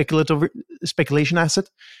speculation asset,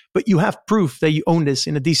 but you have proof that you own this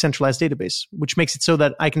in a decentralized database, which makes it so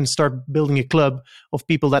that I can start building a club of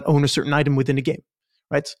people that own a certain item within the game,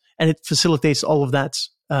 right? And it facilitates all of that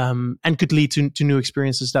and could lead to new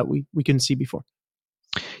experiences that we couldn't see before.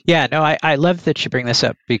 Yeah, no, I love that you bring this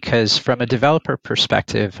up because from a developer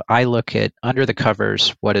perspective, I look at under the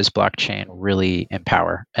covers, what does blockchain really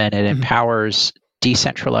empower? And it empowers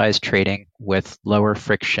decentralized trading with lower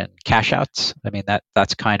friction cash outs. I mean,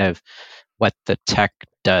 that's kind of what the tech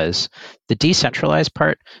does. The decentralized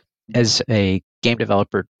part as a game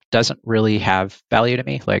developer doesn't really have value to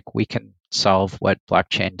me. Like we can solve what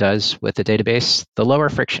blockchain does with a database. The lower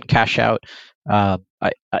friction cash out, there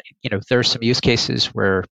are some use cases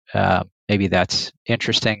where maybe that's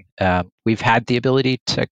interesting. We've had the ability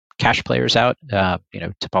to cash players out.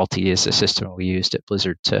 Tipalti is a system we used at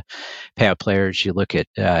Blizzard to pay out players. You look at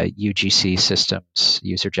UGC systems,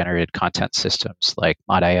 user-generated content systems like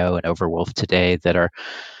Mod.io and Overwolf today that are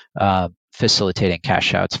facilitating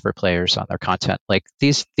cash outs for players on their content. Like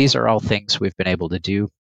these are all things we've been able to do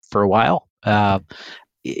for a while. I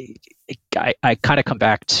kind of come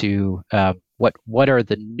back to what are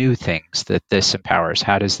the new things that this empowers?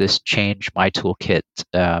 How does this change my toolkit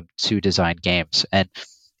to design games? And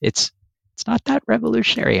it's not that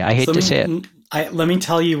revolutionary. I hate to say it. Let me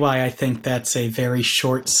tell you why I think that's a very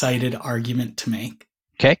short-sighted argument to make.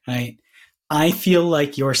 Okay. Right. I feel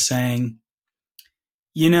like you're saying,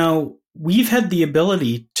 we've had the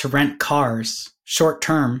ability to rent cars short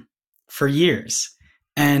term for years.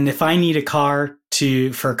 And if I need a car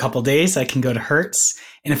for a couple days, I can go to Hertz.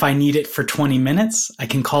 And if I need it for 20 minutes, I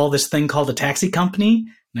can call this thing called a taxi company,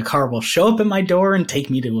 and a car will show up at my door and take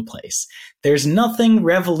me to a place. There's nothing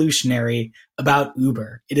revolutionary about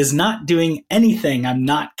Uber. It is not doing anything I'm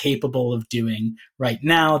not capable of doing right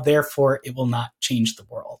now. Therefore, it will not change the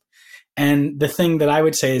world. And the thing that I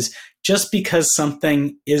would say is, just because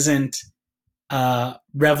something isn't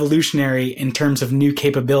revolutionary in terms of new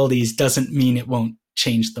capabilities doesn't mean it won't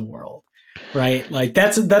change the world, right? Like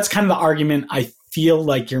that's kind of the argument I feel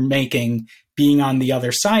like you're making, being on the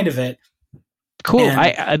other side of it. Cool.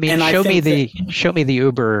 I mean, show me the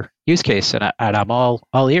Uber use case, and I'm all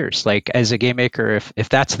ears. Like as a game maker, if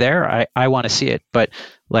that's there, I want to see it. But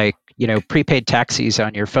like prepaid taxis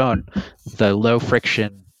on your phone, the low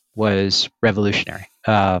friction was revolutionary.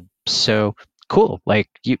 So cool. Like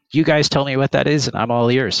you guys tell me what that is, and I'm all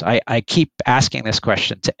ears. I keep asking this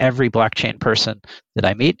question to every blockchain person that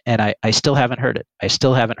I meet, and I still haven't heard it. I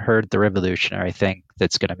still haven't heard the revolutionary thing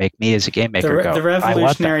that's going to make me as a game maker go. The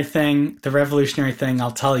revolutionary thing,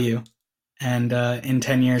 I'll tell you, and in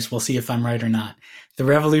 10 years we'll see if I'm right or not. The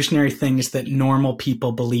revolutionary thing is that normal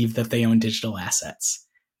people believe that they own digital assets.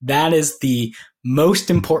 That is the most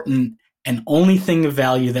important and only thing of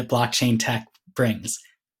value that blockchain tech brings.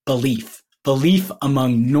 Belief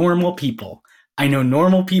among normal people. I know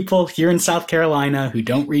normal people here in South Carolina who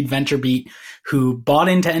don't read VentureBeat, who bought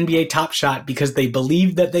into NBA Top Shot because they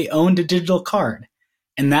believed that they owned a digital card.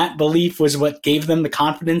 And that belief was what gave them the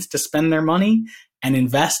confidence to spend their money and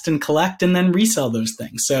invest and collect and then resell those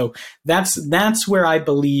things. So that's where I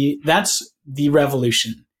believe that's the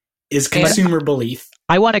revolution, is consumer belief.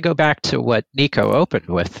 I want to go back to what Nico opened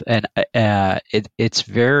with, and it's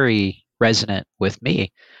very resonant with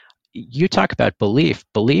me. You talk about belief.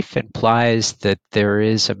 Belief implies that there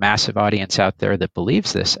is a massive audience out there that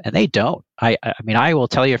believes this, and they don't. I mean, I will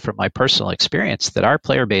tell you from my personal experience that our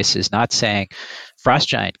player base is not saying,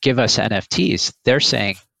 Frostgiant, give us NFTs. They're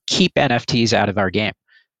saying, keep NFTs out of our game.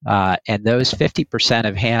 And those 50%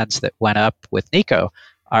 of hands that went up with Nico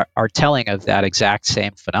are telling of that exact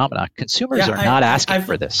same phenomenon. Consumers are not asking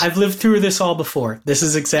for this. I've lived through this all before. This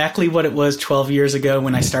is exactly what it was 12 years ago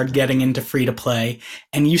when I started getting into free-to-play.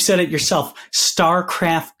 And you said it yourself,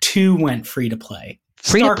 StarCraft 2 went free-to-play.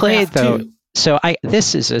 Free-to-play, though. So I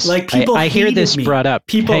hear this brought up.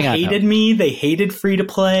 People hated me. They hated free to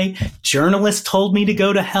play. Journalists told me to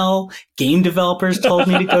go to hell. Game developers told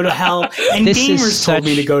me to go to hell. And gamers told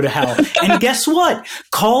me to go to hell. And guess what?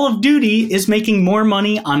 Call of Duty is making more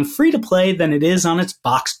money on free to play than it is on its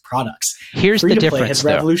boxed products. Here's the difference. Free to play has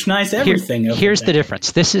revolutionized everything. Here's the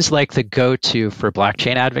difference. This is like the go-to for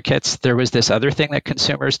blockchain advocates. There was this other thing that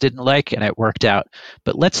consumers didn't like, and it worked out.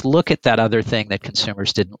 But let's look at that other thing that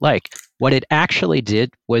consumers didn't like. What it actually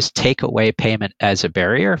did was take away payment as a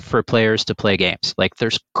barrier for players to play games. Like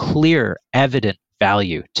there's clear, evident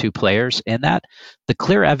value to players in that. The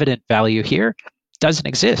clear, evident value here doesn't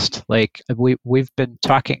exist. Like we've been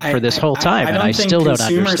talking for this whole time, and I still don't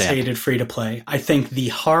understand. Consumers hated free to play. I think the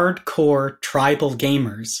hardcore tribal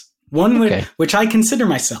gamers, which I consider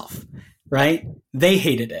myself, right? They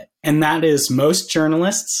hated it, and that is most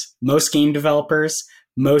journalists, most game developers,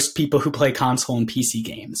 most people who play console and PC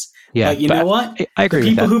games. Yeah, but you know what? I agree. The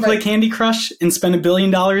people with that. who play Candy Crush and spend $1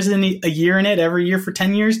 billion in a year in it every year for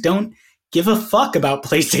 10 years don't give a fuck about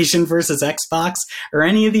PlayStation versus Xbox or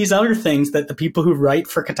any of these other things that the people who write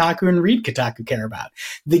for Kotaku and read Kotaku care about.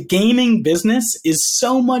 The gaming business is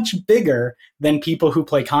so much bigger than people who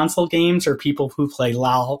play console games or people who play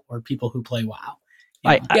LOL or people who play WoW.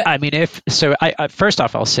 I mean, first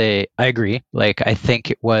off, I'll say I agree. Like, I think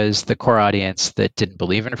it was the core audience that didn't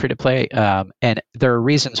believe in free to play, and there are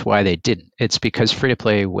reasons why they didn't. It's because free to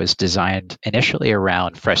play was designed initially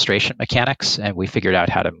around frustration mechanics, and we figured out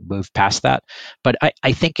how to move past that. But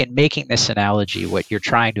I think in making this analogy, what you're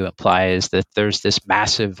trying to imply is that there's this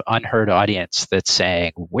massive unheard audience that's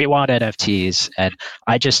saying we want NFTs, and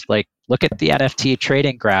I just look at the NFT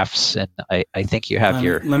trading graphs, and I think you have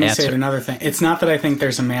your Let me answer. say another thing. It's not that I think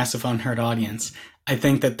there's a massive unheard audience. I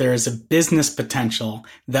think that there is a business potential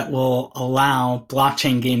that will allow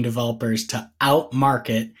blockchain game developers to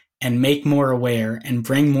outmarket and make more aware and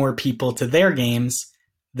bring more people to their games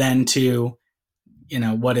than to,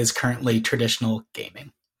 what is currently traditional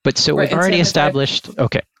gaming. But so Right, we've and already Tim, established.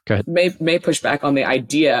 Okay, go ahead. may push back on the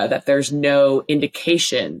idea that there's no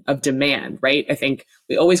indication of demand, right? I think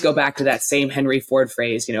we always go back to that same Henry Ford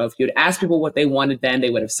phrase, if you'd asked people what they wanted then, they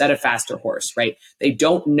would have said a faster horse, right? They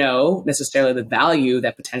don't know necessarily the value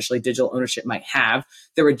that potentially digital ownership might have.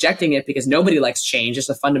 They're rejecting it because nobody likes change. It's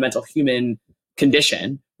a fundamental human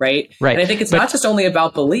condition, right? Right. And I think it's not just only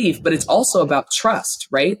about belief, but it's also about trust,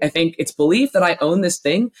 right? I think it's belief that I own this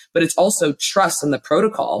thing, but it's also trust in the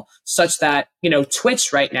protocol such that,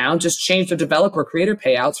 Twitch right now just changed the developer creator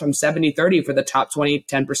payouts from 70-30 for the top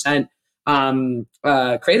 10%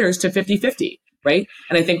 creators to 50-50. Right.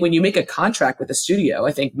 And I think when you make a contract with a studio,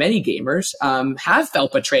 I think many gamers have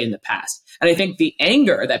felt betrayed in the past. And I think the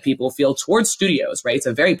anger that people feel towards studios, right, it's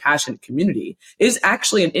a very passionate community, is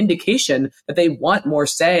actually an indication that they want more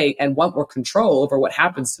say and want more control over what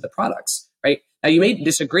happens to the products. Right. Now, you may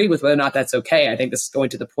disagree with whether or not that's okay. I think this is going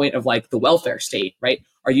to the point of like the welfare state. Right.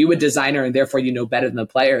 Are you a designer and therefore you know better than the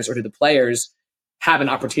players, or do the players have an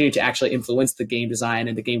opportunity to actually influence the game design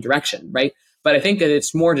and the game direction? Right. But I think that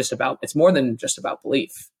it's more than just about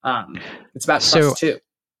belief. It's about trust too.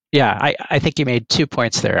 Yeah, I think you made 2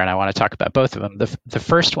 points there, and I want to talk about both of them. The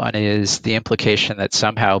first one is the implication that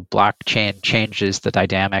somehow blockchain changes the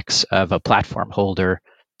dynamics of a platform holder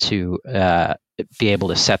to be able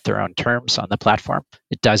to set their own terms on the platform.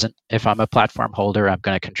 It doesn't. If I'm a platform holder, I'm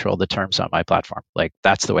going to control the terms on my platform. Like,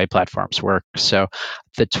 that's the way platforms work. So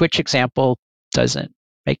the Twitch example doesn't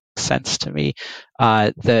make sense to me.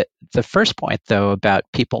 The first point, though, about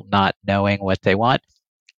people not knowing what they want,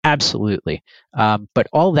 absolutely. But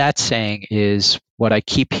all that's saying is what I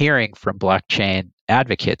keep hearing from blockchain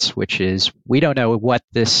advocates, which is we don't know what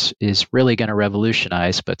this is really going to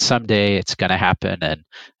revolutionize, but someday it's going to happen, and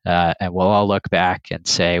we'll all look back and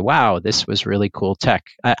say, "Wow, this was really cool tech."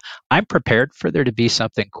 I'm prepared for there to be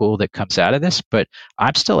something cool that comes out of this, but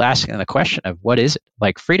I'm still asking the question of what is it?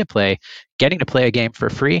 Like free to play, getting to play a game for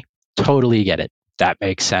free, totally get it. That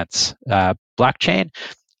makes sense. Blockchain,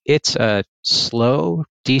 it's a slow,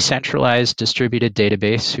 decentralized, distributed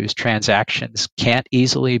database whose transactions can't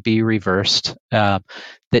easily be reversed, that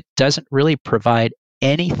doesn't really provide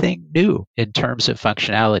anything new in terms of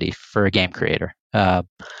functionality for a game creator. I'm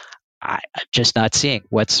just not seeing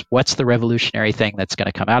what's the revolutionary thing that's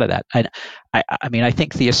going to come out of that. And I mean, I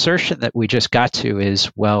think the assertion that we just got to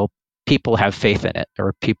is, well, people have faith in it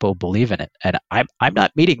or people believe in it, and I'm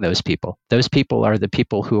not meeting those people. Those people are the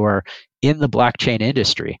people who are in the blockchain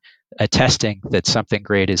industry attesting that something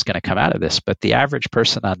great is going to come out of this. But the average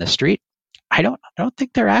person on the street, I don't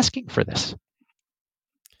think they're asking for this.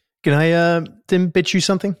 Can I, Tim, pitch you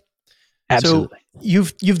something? Absolutely. So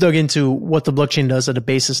you've dug into what the blockchain does at a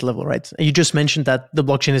basis level, right? And you just mentioned that the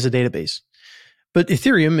blockchain is a database. But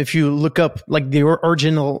Ethereum, if you look up, like the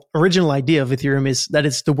original idea of Ethereum is that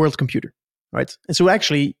it's the world computer, right? And so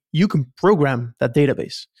actually you can program that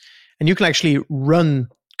database and you can actually run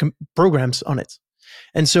programs on it.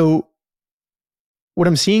 And so what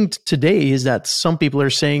I'm seeing today is that some people are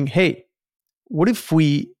saying, hey, what if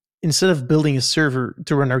we, instead of building a server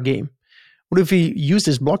to run our game, what if we use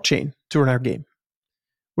this blockchain to run our game?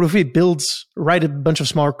 What if we write a bunch of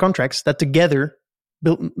smaller contracts that together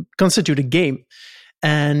constitute a game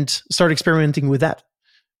and start experimenting with that?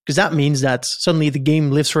 Because that means that suddenly the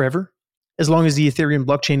game lives forever. As long as the Ethereum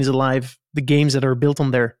blockchain is alive, the games that are built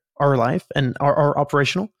on there are alive and are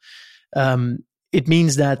operational. It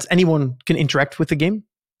means that anyone can interact with the game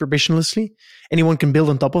permissionlessly. Anyone can build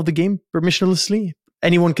on top of the game permissionlessly.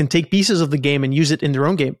 Anyone can take pieces of the game and use it in their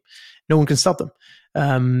own game. No one can stop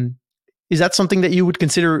them. Is that something that you would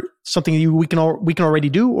consider something we can already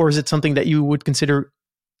do, or is it something that you would consider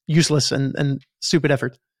useless and stupid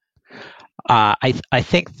effort? I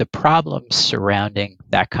think the problems surrounding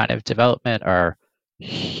that kind of development are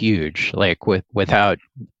huge. Like without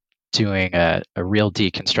doing a real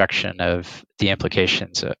deconstruction of the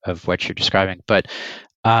implications of what you're describing, but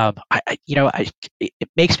it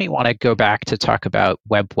makes me want to go back to talk about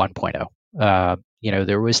Web 1.0.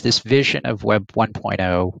 There was this vision of Web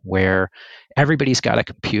 1.0 where everybody's got a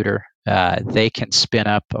computer. They can spin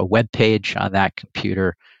up a web page on that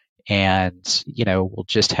computer, and we'll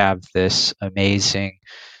just have this amazing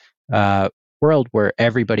world where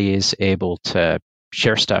everybody is able to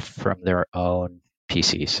share stuff from their own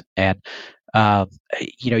PCs. And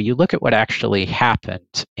you look at what actually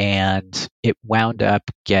happened, and it wound up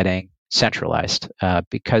getting centralized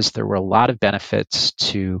because there were a lot of benefits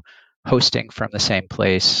to hosting from the same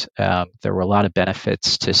place. There were a lot of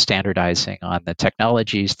benefits to standardizing on the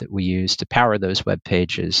technologies that we use to power those web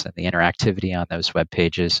pages and the interactivity on those web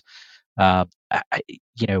pages. The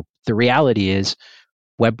reality is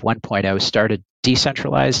Web 1.0 started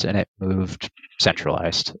decentralized and it moved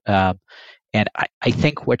centralized. And I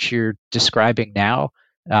think what you're describing now,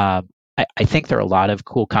 I think there are a lot of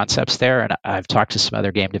cool concepts there. And I've talked to some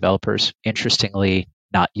other game developers, interestingly,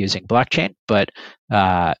 not using blockchain, but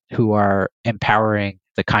who are empowering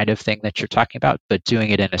the kind of thing that you're talking about, but doing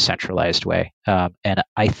it in a centralized way. And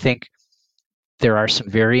I think there are some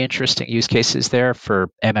very interesting use cases there for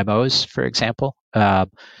MMOs, for example.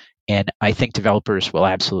 And I think developers will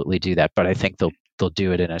absolutely do that, but I think they'll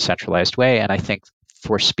do it in a centralized way. And I think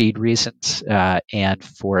for speed reasons and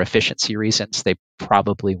for efficiency reasons, they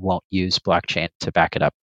probably won't use blockchain to back it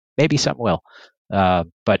up. Maybe some will,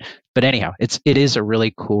 but anyhow, it is a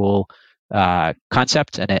really cool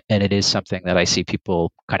concept, and it is something that I see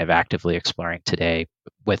people kind of actively exploring today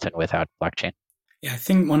with and without blockchain. Yeah, I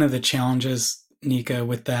think one of the challenges, Nico,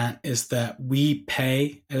 with that is that we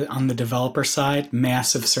pay on the developer side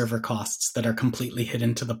massive server costs that are completely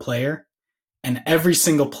hidden to the player. And every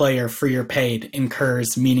single player, free or paid,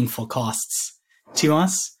 incurs meaningful costs to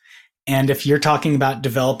us. And if you're talking about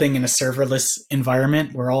developing in a serverless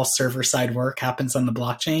environment where all server-side work happens on the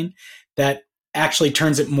blockchain, that actually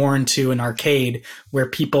turns it more into an arcade where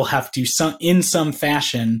people have to, in some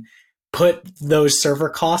fashion, put those server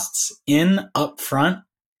costs in up front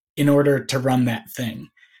in order to run that thing.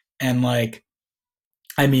 And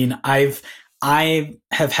I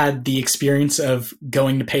have had the experience of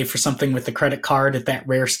going to pay for something with a credit card at that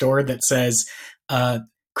rare store that says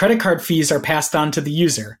credit card fees are passed on to the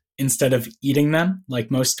user instead of eating them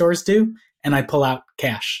like most stores do. And I pull out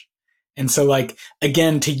cash. And so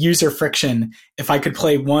again, to user friction, if I could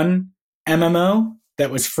play one MMO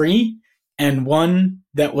that was free and one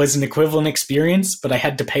that was an equivalent experience, but I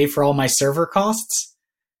had to pay for all my server costs,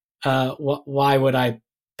 why would I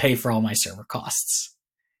pay for all my server costs?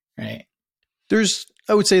 Right.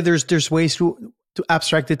 I would say there's ways to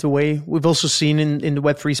abstract it away. We've also seen in the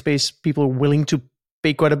Web3 space, people are willing to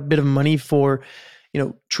pay quite a bit of money for,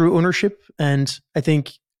 true ownership. And I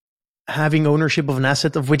think having ownership of an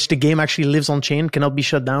asset of which the game actually lives on chain, cannot be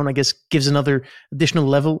shut down, I guess gives another additional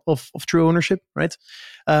level of true ownership, right?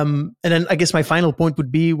 And then I guess my final point would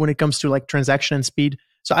be when it comes to transaction and speed.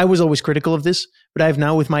 So I was always critical of this, but I've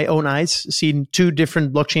now with my own eyes seen two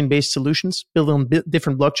different blockchain-based solutions built on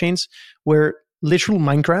different blockchains where literal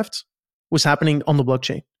Minecraft was happening on the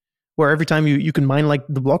blockchain, where every time you can mine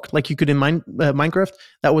the block, like you could in Minecraft,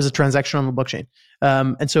 that was a transaction on the blockchain.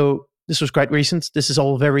 And so this was quite recent. This is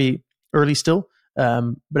all very early still,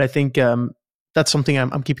 but I think that's something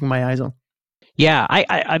I'm keeping my eyes on. Yeah,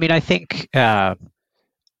 I think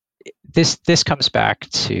this comes back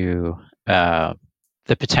to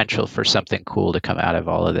the potential for something cool to come out of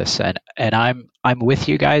all of this, and I'm with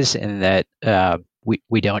you guys in that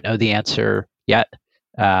we don't know the answer yet.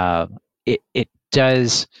 It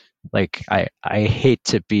does, I hate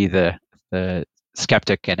to be the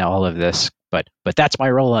skeptic in all of this, but that's my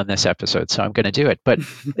role on this episode, so I'm going to do it. But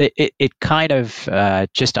it kind of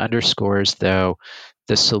just underscores, though,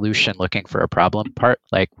 the solution looking for a problem part.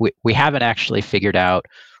 We haven't actually figured out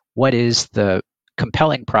what is the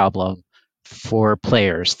compelling problem for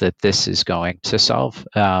players that this is going to solve,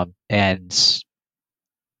 and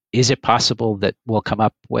is it possible that we'll come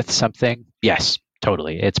up with something? Yes,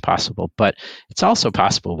 totally, it's possible, but it's also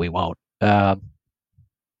possible we won't.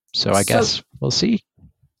 So I guess we'll see.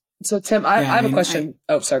 So Tim, I have a question.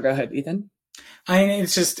 Sorry, go ahead, Ethan.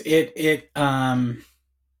 It's just it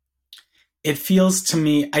feels to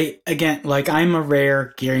me, I'm a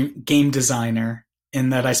rare game designer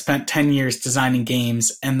in that I spent 10 years designing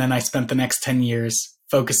games, and then I spent the next 10 years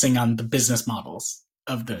focusing on the business models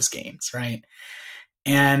of those games, right?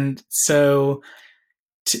 And so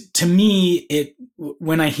to me,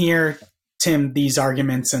 when I hear, Tim, these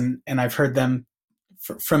arguments, and I've heard them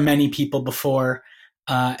from many people before,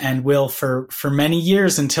 and will for many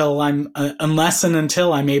years unless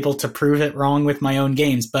I'm able to prove it wrong with my own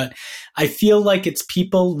games. But I feel like it's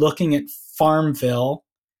people looking at Farmville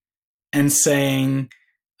and saying,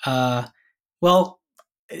 well,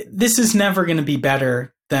 this is never going to be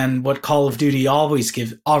better than what Call of Duty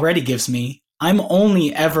already gives me. I'm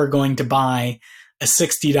only ever going to buy a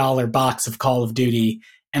 $60 box of Call of Duty,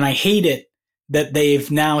 and I hate it that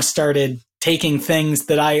they've now started taking things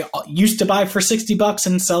that I used to buy for $60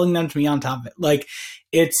 and selling them to me on top of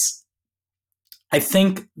it. I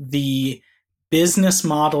think the business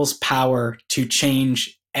model's power to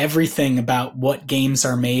change everything about what games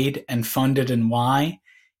are made and funded and why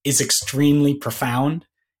is extremely profound.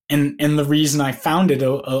 And the reason I founded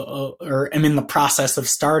or am in the process of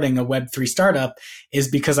starting a Web3 startup is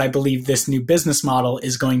because I believe this new business model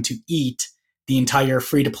is going to eat the entire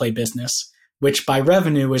free-to-play business, which by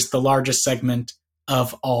revenue is the largest segment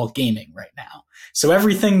of all gaming right now. So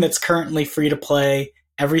everything that's currently free-to-play,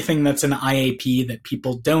 everything that's an IAP that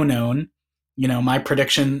people don't own, my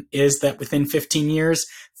prediction is that within 15 years,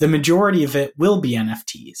 the majority of it will be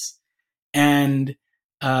NFTs. And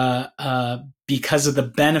because of the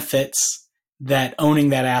benefits that owning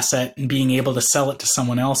that asset and being able to sell it to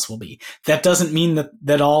someone else will be. That doesn't mean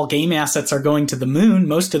that all game assets are going to the moon.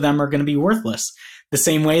 Most of them are going to be worthless. The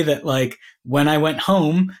same way that, like, when I went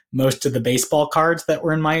home, most of the baseball cards that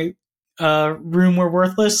were in my room were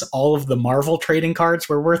worthless. All of the Marvel trading cards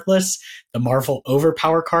were worthless. The Marvel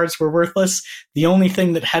Overpower cards were worthless. The only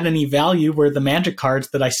thing that had any value were the Magic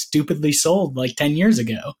cards that I stupidly sold like 10 years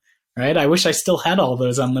ago. Right? I wish I still had all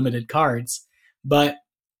those unlimited cards. But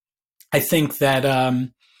I think that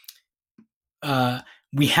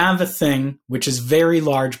we have a thing which is very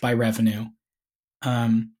large by revenue,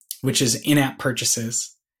 which is in-app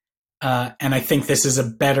purchases. And I think this is a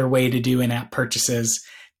better way to do in-app purchases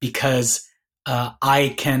because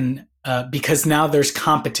because now there's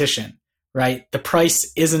competition, right? The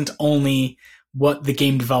price isn't only what the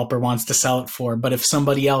game developer wants to sell it for, but if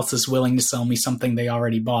somebody else is willing to sell me something they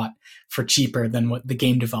already bought for cheaper than what the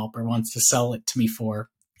game developer wants to sell it to me for,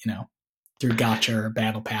 through gacha or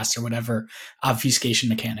battle pass or whatever obfuscation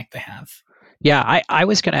mechanic they have. Yeah, I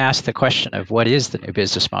was going to ask the question of what is the new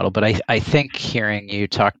business model, but I think hearing you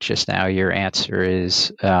talk just now, your answer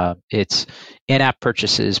is it's in-app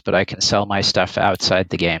purchases, but I can sell my stuff outside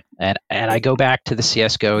the game. And I go back to the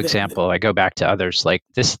CSGO example. I go back to others. Like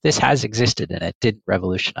this has existed and it didn't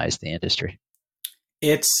revolutionize the industry.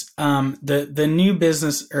 It's the new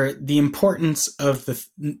business, or the importance of the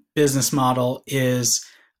business model is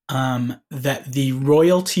that the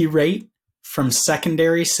royalty rate from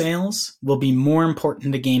secondary sales will be more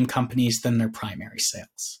important to game companies than their primary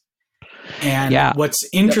sales. And what's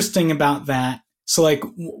interesting about that, so like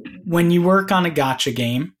when you work on a gacha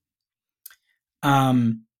game,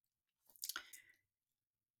 the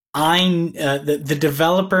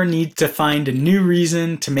developer needs to find a new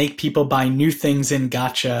reason to make people buy new things in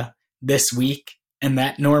gacha this week. And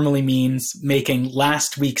that normally means making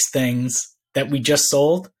last week's things that we just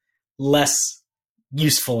sold less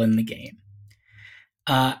useful in the game.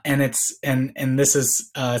 And this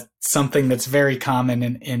is something that's very common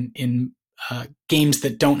in games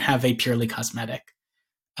that don't have a purely cosmetic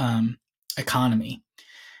economy.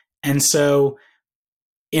 And so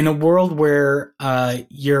in a world where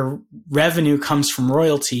your revenue comes from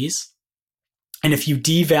royalties, and if you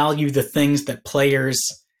devalue the things that players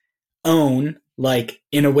own, like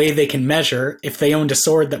in a way they can measure, if they owned a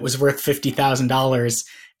sword that was worth $50,000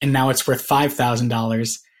 and now it's worth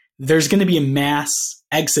 $5,000, there's going to be a mass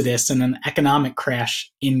exodus and an economic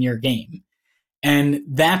crash in your game. And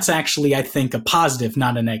that's actually, I think, a positive,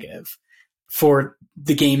 not a negative, for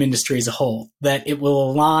the game industry as a whole, that it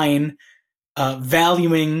will align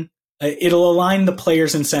it'll align the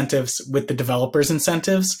players' incentives with the developers'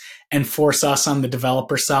 incentives and force us on the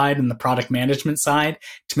developer side and the product management side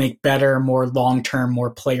to make better, more long-term,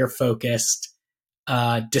 more player-focused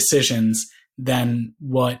decisions than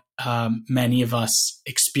what many of us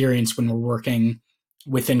experience when we're working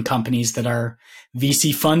within companies that are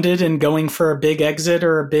VC funded and going for a big exit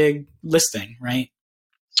or a big listing, right?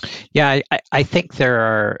 Yeah, I think there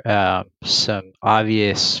are some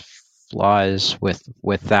obvious flaws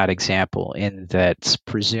with that example, in that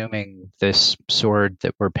presuming this sword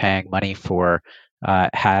that we're paying money for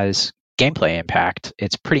has gameplay impact,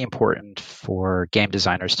 it's pretty important for game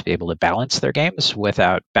designers to be able to balance their games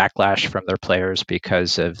without backlash from their players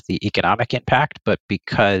because of the economic impact, but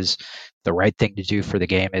because the right thing to do for the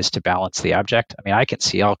game is to balance the object. I mean, I can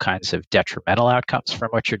see all kinds of detrimental outcomes from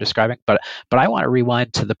what you're describing, but I want to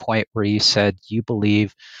rewind to the point where you said you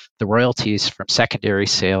believe the royalties from secondary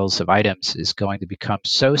sales of items is going to become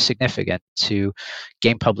so significant to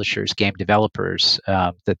game publishers, game developers,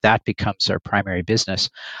 that becomes our primary business.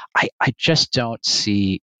 I just don't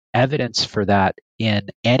see evidence for that in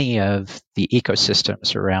any of the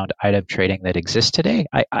ecosystems around item trading that exist today.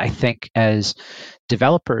 I think as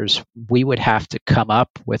developers, we would have to come up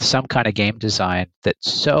with some kind of game design that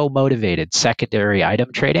so motivated secondary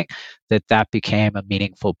item trading that became a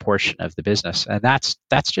meaningful portion of the business. And that's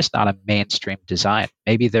just not a mainstream design.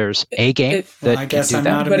 Maybe there's a game that I can guess do I'm that.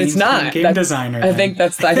 not a but it's mainstream not. game designer. I then. think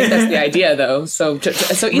that's the idea, though. So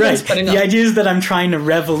Ethan's Right. putting The up. idea is that I'm trying to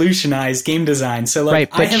revolutionize game design. So like, Right,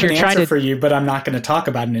 I but have an you're trying answer to- for you, but I'm not going to talk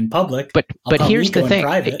about it in public. But I'll tell here's Nico the in thing.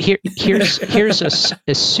 private. Here's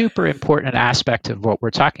a super important aspect of what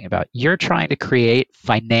we're talking about. You're trying to create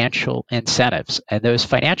financial incentives, and those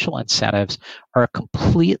financial incentives are a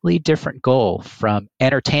completely different goal from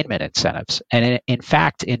entertainment incentives. And in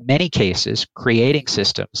fact, in many cases, creating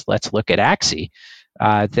systems, let's look at Axie,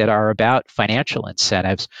 that are about financial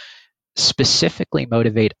incentives, specifically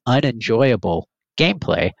motivate unenjoyable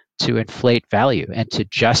gameplay to inflate value and to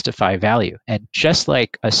justify value. And just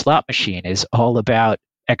like a slot machine is all about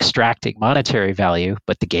extracting monetary value,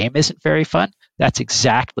 but the game isn't very fun, that's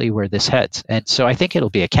exactly where this heads. And so I think it'll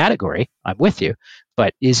be a category. I'm with you.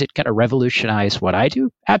 But is it going to revolutionize what I do?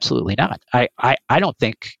 Absolutely not. I don't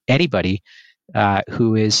think anybody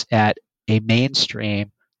who is at a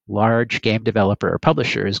mainstream large game developer or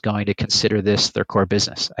publisher is going to consider this their core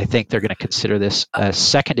business. I think they're going to consider this a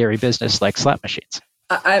secondary business like slot machines.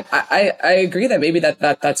 I agree that maybe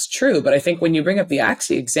that's true, but I think when you bring up the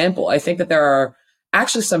Axie example, I think that there are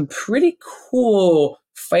actually some pretty cool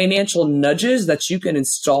financial nudges that you can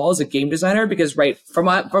install as a game designer, because right from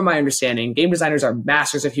my understanding, game designers are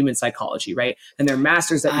masters of human psychology, right? And they're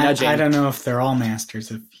masters at nudging. I don't know if they're all masters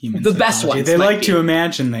of human The psychology. best ones They might like be. to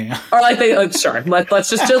imagine they are. Or sure. Let's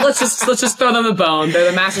just throw them a bone.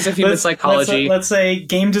 They're the masters of human psychology. Let's say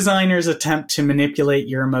game designers attempt to manipulate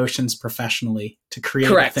your emotions professionally to create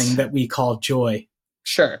Correct. a thing that we call joy.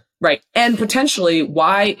 Sure. Right. And potentially,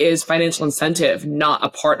 why is financial incentive not a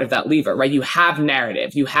part of that lever, right? You have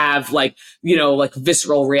narrative, you have like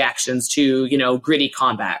visceral reactions to, gritty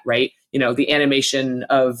combat, right? The animation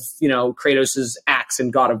of, Kratos's axe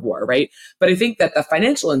in God of War, right? But I think that the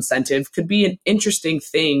financial incentive could be an interesting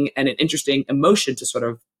thing and an interesting emotion to sort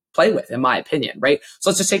of play with, in my opinion, right? So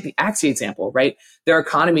let's just take the Axie example, right? Their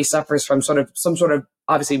economy suffers from some sort of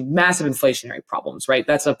obviously massive inflationary problems, right?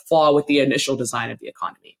 That's a flaw with the initial design of the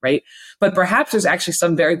economy, right? But perhaps there's actually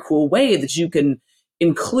some very cool way that you can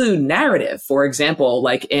include narrative. For example,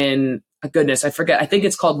 like in, goodness, I forget, I think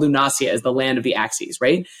it's called Lunasia, is the land of the Axies,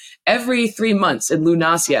 right? Every 3 months in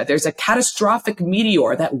Lunasia, there's a catastrophic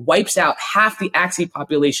meteor that wipes out half the Axie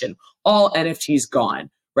population, all NFTs gone,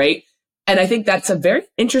 right? And I think that's a very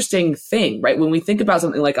interesting thing, right? When we think about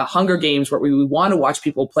something like a Hunger Games, where we want to watch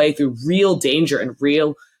people play through real danger and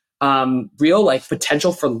real like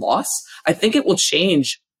potential for loss, I think it will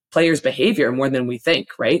change players' behavior more than we think,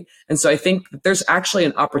 right? And so I think that there's actually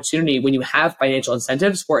an opportunity when you have financial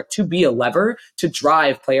incentives for it to be a lever to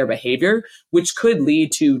drive player behavior, which could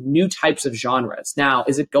lead to new types of genres. Now,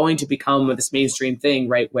 is it going to become this mainstream thing,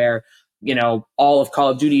 right, where all of Call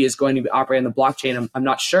of Duty is going to be operating on the blockchain? I'm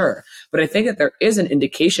not sure. But I think that there is an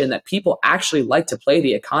indication that people actually like to play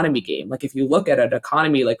the economy game. Like if you look at an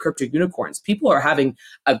economy like Crypto Unicorns, people are having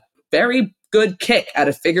a very good kick out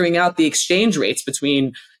of figuring out the exchange rates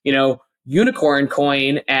between, Unicorn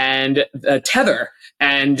coin and Tether,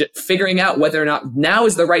 and figuring out whether or not now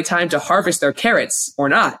is the right time to harvest their carrots or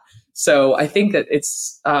not. So I think that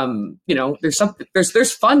it's,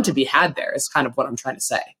 there's fun to be had there, is kind of what I'm trying to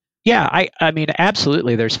say. Yeah, I mean,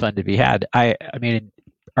 absolutely, there's fun to be had. I mean,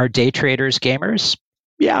 are day traders gamers?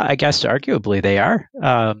 Yeah, I guess arguably they are.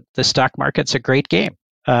 The stock market's a great game.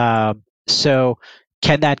 So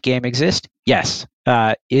can that game exist? Yes.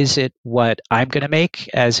 Is it what I'm going to make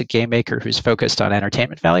as a game maker who's focused on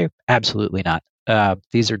entertainment value? Absolutely not.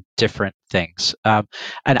 These are different things. And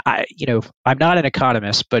I'm not an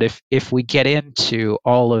economist, but if we get into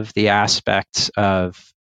all of the aspects of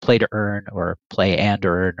play to earn or play and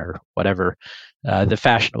earn or whatever the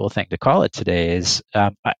fashionable thing to call it today is,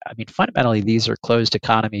 I mean, fundamentally, these are closed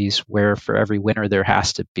economies where for every winner there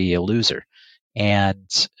has to be a loser. And,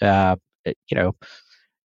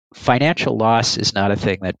 financial loss is not a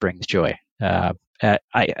thing that brings joy. I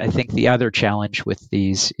think the other challenge with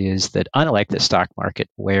these is that, unlike the stock market,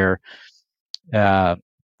 where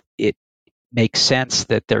it makes sense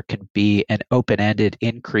that there can be an open-ended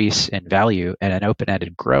increase in value and an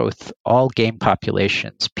open-ended growth, all game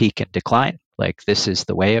populations peak and decline. Like, this is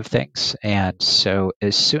the way of things. And so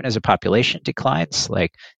as soon as a population declines,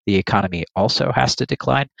 like, the economy also has to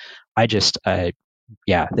decline.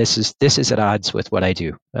 This is at odds with what I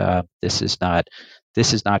do. This is not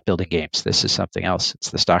building games. This is something else.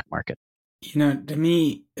 It's the stock market. To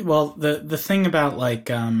me, well, the thing about like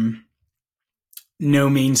no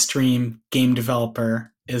mainstream game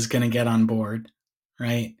developer is going to get on board,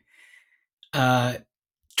 right?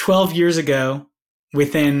 12 years ago,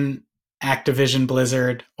 within Activision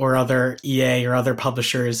Blizzard or other EA or other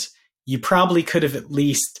publishers, you probably could have at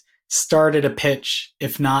least started a pitch,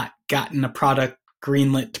 if not gotten a product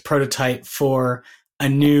greenlit to prototype for a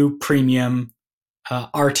new premium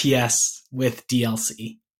RTS with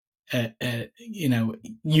DLC.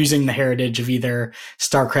 Using the heritage of either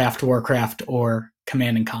StarCraft, Warcraft, or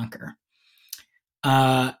Command and Conquer.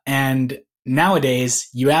 And nowadays,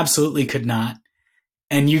 you absolutely could not.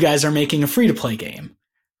 And you guys are making a free-to-play game,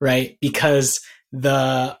 right? Because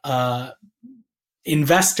the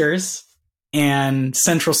investors and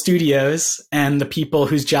central studios and the people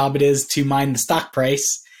whose job it is to mine the stock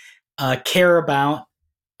price care about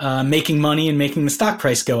making money and making the stock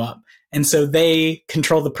price go up. And so they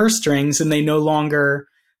control the purse strings, and they no longer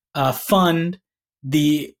fund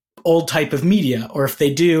the old type of media. Or if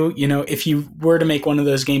they do, if you were to make one of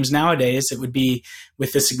those games nowadays, it would be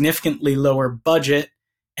with a significantly lower budget,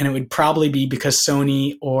 and it would probably be because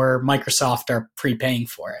Sony or Microsoft are prepaying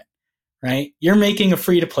for it, right? You're making a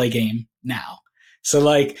free-to-play game now. So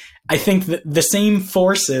I think that the same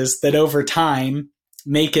forces that over time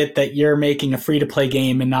make it that you're making a free-to-play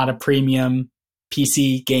game and not a premium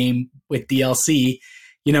PC game with DLC,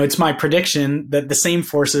 it's my prediction that the same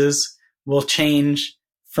forces will change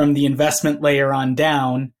from the investment layer on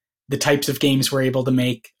down the types of games we're able to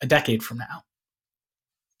make a decade from now.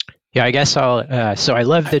 Yeah, I guess I'll. So I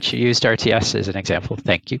love that you used RTS as an example.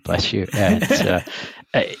 Thank you, bless you. And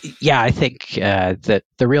I think that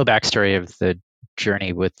the real backstory of the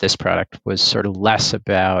journey with this product was sort of less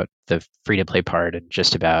about the free-to-play part and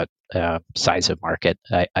just about size of market.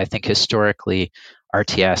 I think historically,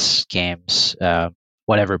 RTS games,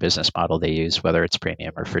 whatever business model they use, whether it's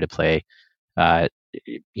premium or free-to-play,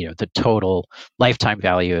 the total lifetime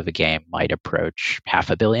value of a game might approach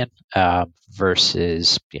 $500 million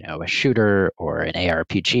versus a shooter or an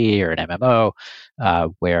ARPG or an MMO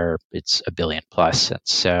where it's $1 billion plus. And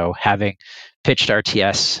so having pitched new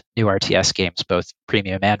RTS games, both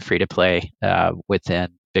premium and free to play within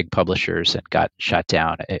big publishers and gotten shut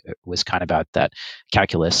down, it was kind of about that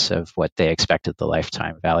calculus of what they expected the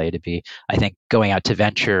lifetime value to be. I think going out to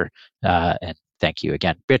venture, and thank you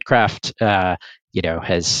again, Bitcraft,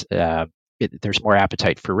 has there's more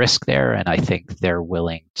appetite for risk there, and I think they're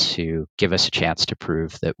willing to give us a chance to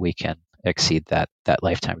prove that we can exceed that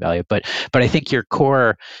lifetime value. But I think your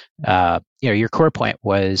core point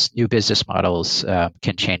was new business models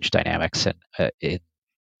can change dynamics in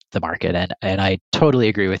the market, and I totally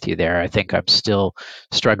agree with you there. I think I'm still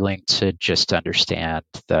struggling to just understand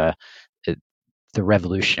the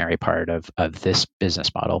revolutionary part of this business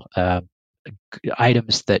model.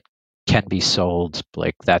 Items that can be sold,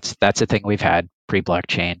 like that's a thing we've had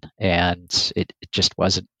pre-blockchain, and it just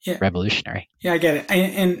wasn't revolutionary. Yeah, I get it.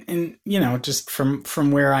 And just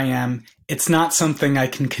from where I am, it's not something I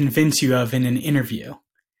can convince you of in an interview.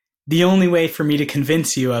 The only way for me to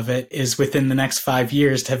convince you of it is within the next 5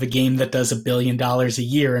 years to have a game that does $1 billion a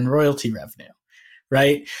year in royalty revenue,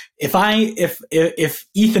 right? If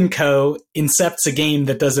Ethan Co. incepts a game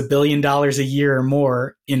that does $1 billion a year or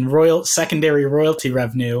more in secondary royalty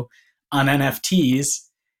revenue on NFTs,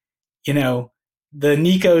 the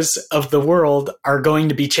Nikos of the world are going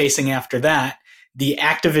to be chasing after that. The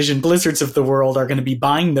Activision Blizzards of the world are going to be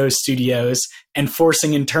buying those studios and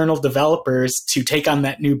forcing internal developers to take on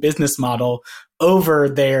that new business model over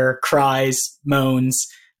their cries, moans,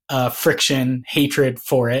 friction, hatred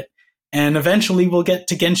for it. And eventually we'll get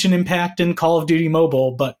to Genshin Impact and Call of Duty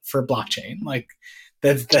Mobile, but for blockchain.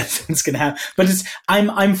 That's going to happen. But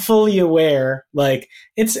I'm fully aware,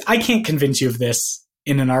 I can't convince you of this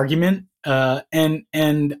in an argument.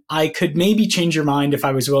 And I could maybe change your mind if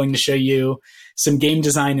I was willing to show you some game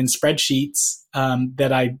design and spreadsheets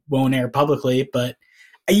that I won't air publicly. But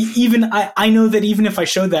I know that even if I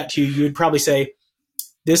showed that to you, you would probably say,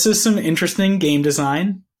 this is some interesting game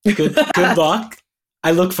design. Good luck. I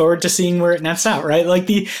look forward to seeing where it nets out, right?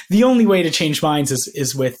 The only way to change minds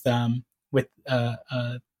is with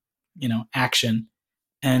action.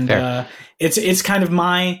 And it's kind of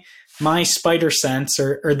my spider sense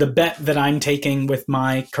or the bet that I'm taking with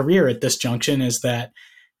my career at this junction is that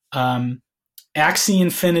Axie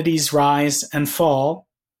Infinity's rise and fall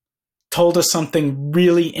told us something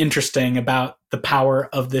really interesting about the power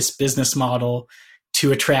of this business model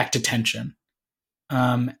to attract attention.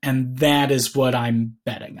 And that is what I'm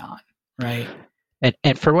betting on, right?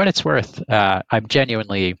 And for what it's worth, I'm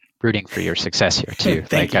genuinely rooting for your success here too.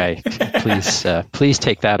 Please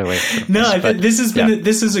take that away from this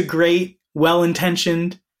is a great,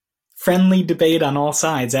 well-intentioned friendly debate on all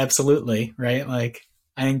sides. Absolutely. Right. Like,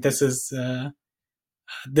 I think this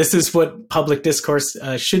is what public discourse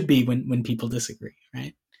should be when people disagree.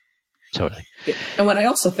 Right. Totally. And when I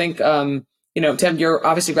also think, Tim, you're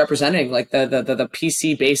obviously representing like the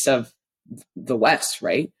PC base of the West,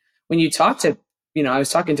 right? When you talk to, I was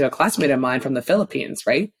talking to a classmate of mine from the Philippines,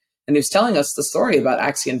 right? And he was telling us the story about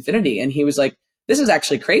Axie Infinity. And he was like, this is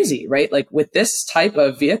actually crazy, right? Like with this type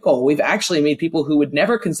of vehicle, we've actually made people who would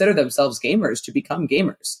never consider themselves gamers to become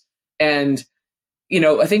gamers. And,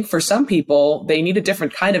 I think for some people, they need a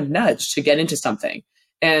different kind of nudge to get into something.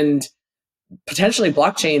 And potentially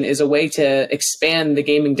blockchain is a way to expand the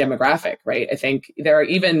gaming demographic, right? I think there are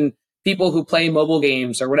even people who play mobile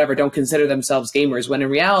games or whatever don't consider themselves gamers, when in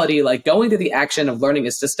reality, like going to the action of learning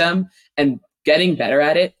a system and getting better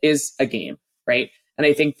at it is a game, right? And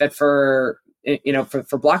I think that for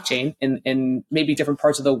blockchain in maybe different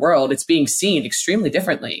parts of the world, it's being seen extremely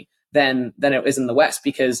differently than it is in the West,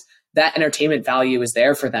 because that entertainment value is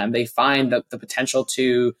there for them. They find the potential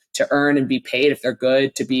to earn and be paid if they're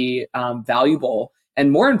good, to be valuable,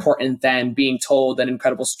 and more important than being told an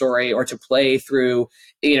incredible story or to play through,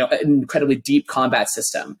 an incredibly deep combat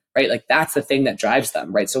system, right? Like that's the thing that drives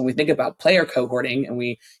them, right? So when we think about player cohorting, and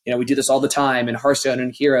we do this all the time in Hearthstone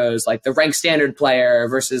and Heroes, like the rank standard player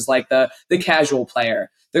versus like the casual player,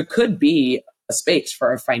 there could be a space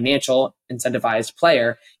for a financial incentivized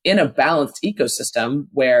player in a balanced ecosystem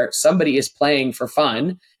where somebody is playing for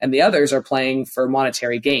fun and the others are playing for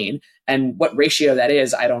monetary gain. And what ratio that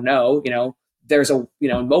is, I don't know. There's in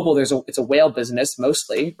mobile, it's a whale business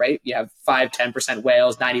mostly, right? You have 5-10%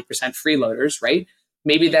 whales, 90% freeloaders, right?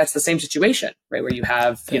 Maybe that's the same situation, right? Where you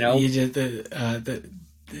have, the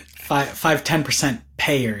 5-10%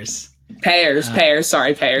 payers. Payers.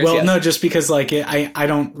 Well, yes. no, just because like I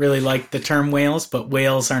don't really like the term whales, but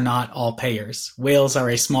whales are not all payers. Whales are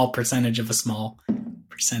a small percentage of a small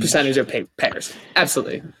percentage of payers.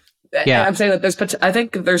 Absolutely. Yeah. And I'm saying that I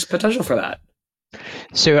think there's potential for that.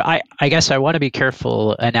 So I guess I want to be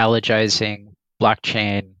careful analogizing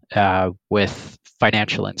blockchain with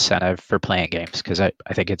financial incentive for playing games, because I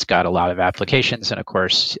think it's got a lot of applications, and of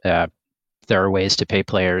course there are ways to pay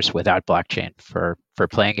players without blockchain for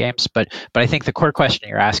playing games. But I think the core question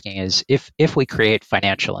you're asking is, if we create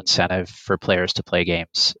financial incentive for players to play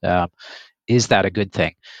games, is that a good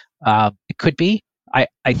thing? It could be.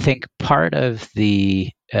 I think part of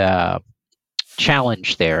the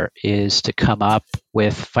challenge there is to come up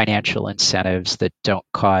with financial incentives that don't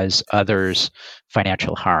cause others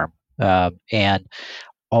financial harm, and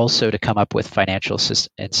also to come up with financial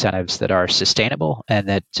incentives that are sustainable and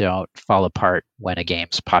that don't fall apart when a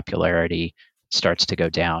game's popularity starts to go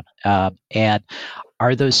down. And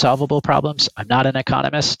are those solvable problems? I'm not an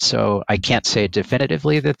economist, so I can't say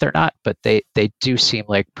definitively that they're not, but they do seem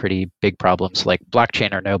like pretty big problems. Like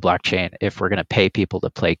blockchain or no blockchain, if we're going to pay people to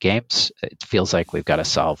play games, it feels like we've got to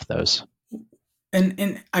solve those.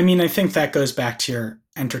 And I mean, I think that goes back to your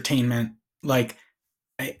entertainment. Like,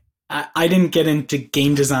 I didn't get into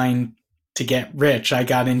game design to get rich. I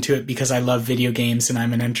got into it because I love video games and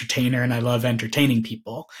I'm an entertainer and I love entertaining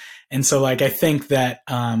people. And so like, I think that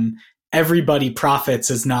everybody profits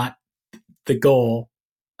is not the goal,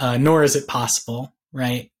 nor is it possible,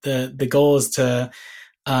 right? The goal is to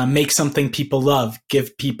make something people love,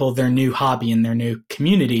 give people their new hobby and their new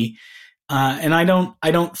community. And I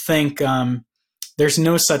don't think there's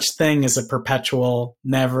no such thing as a perpetual,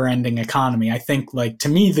 never-ending economy. I think, like, to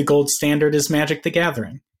me, the gold standard is Magic the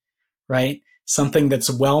Gathering, right? Something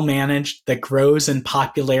that's well managed, that grows in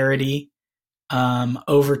popularity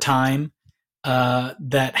over time,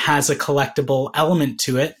 that has a collectible element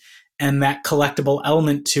to it, and that collectible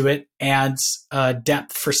element to it adds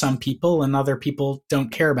depth for some people, and other people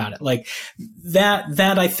don't care about it. Like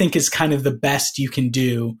that I think is kind of the best you can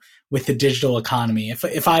do with the digital economy.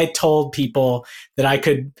 If I told people that I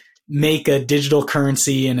could make a digital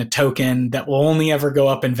currency and a token that will only ever go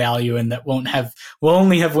up in value and that will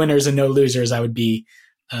only have winners and no losers, I would be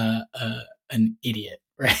an idiot,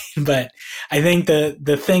 right? But I think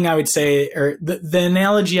the thing I would say, or the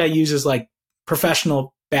analogy I use is like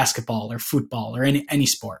professional basketball or football or any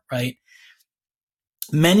sport, right?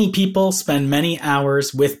 Many people spend many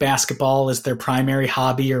hours with basketball as their primary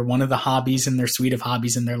hobby or one of the hobbies in their suite of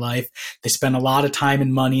hobbies in their life. They spend a lot of time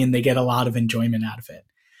and money and they get a lot of enjoyment out of it.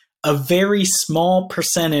 A very small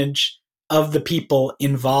percentage of the people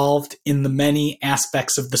involved in the many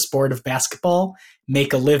aspects of the sport of basketball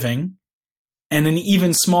make a living, and an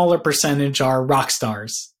even smaller percentage are rock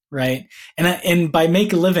stars, right? And by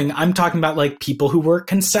make a living, I'm talking about like people who work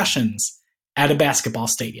concessions at a basketball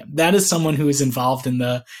stadium. That is someone who is involved in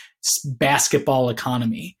the basketball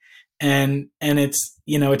economy. and it's,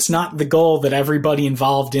 it's not the goal that everybody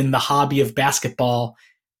involved in the hobby of basketball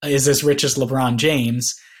is as rich as LeBron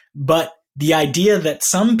James, but the idea that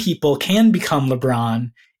some people can become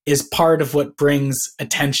LeBron is part of what brings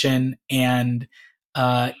attention and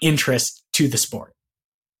interest to the sport.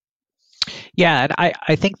 Yeah, and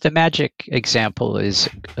I think the Magic example is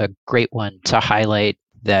a great one to highlight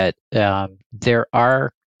that there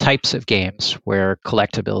are types of games where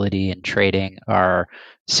collectability and trading are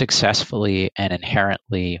successfully and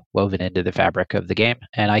inherently woven into the fabric of the game.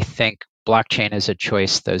 And I think blockchain is a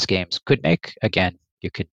choice those games could make. Again, you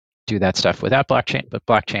could do that stuff without blockchain, but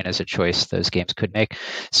blockchain is a choice those games could make.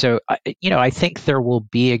 So, I think there will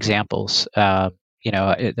be examples.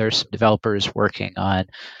 There's some developers working on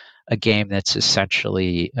a game that's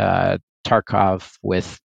essentially Tarkov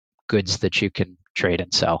with goods that you can trade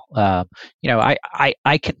and sell. I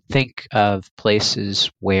can think of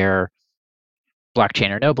places where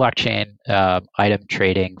blockchain or no blockchain item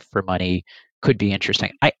trading for money could be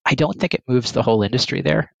interesting. I don't think it moves the whole industry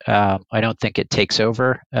there. I don't think it takes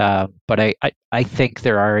over, but I think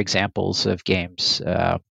there are examples of games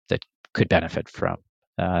that could benefit from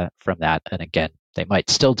that. And again, they might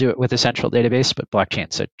still do it with a central database, but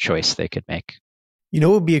blockchain's a choice they could make. It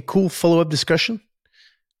would be a cool follow-up discussion,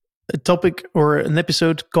 a topic or an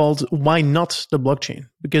episode called "Why Not the Blockchain?"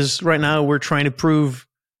 Because right now we're trying to prove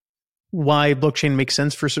why blockchain makes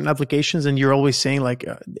sense for certain applications, and you're always saying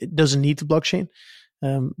it doesn't need the blockchain.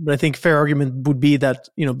 But I think fair argument would be that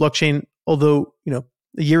blockchain, although a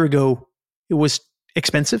year ago it was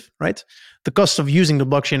expensive, right? The cost of using the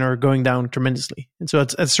blockchain are going down tremendously, and so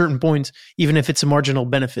at a certain point, even if it's a marginal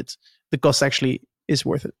benefit, the cost actually is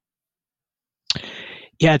worth it.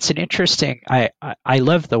 Yeah, it's an interesting. I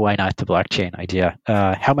love the why not the blockchain idea.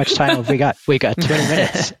 How much time have we got? We got 20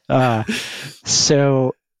 minutes. I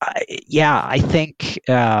think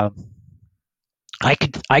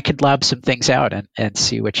I could lob some things out and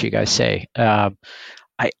see what you guys say.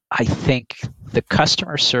 I think the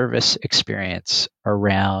customer service experience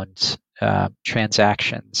around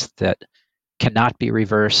transactions that cannot be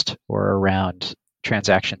reversed or around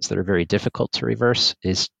transactions that are very difficult to reverse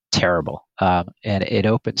is terrible. And it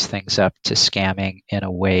opens things up to scamming in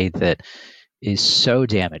a way that is so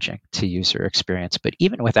damaging to user experience. But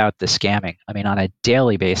even without the scamming, on a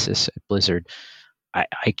daily basis at Blizzard, I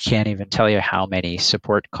can't even tell you how many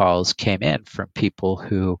support calls came in from people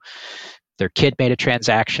who their kid made a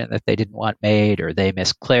transaction that they didn't want made, or they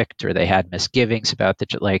misclicked, or they had misgivings about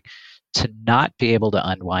to not be able to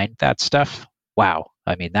unwind that stuff. Wow,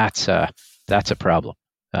 that's a problem.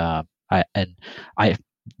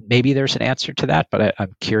 Maybe there's an answer to that, but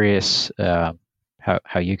I'm curious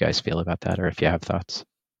how you guys feel about that, or if you have thoughts.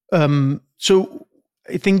 So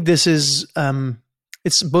I think this is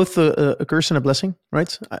it's both a curse and a blessing,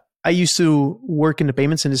 right? I used to work in the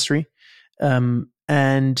payments industry,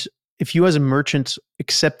 and if you as a merchant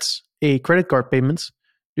accept a credit card payment,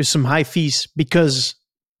 there's some high fees because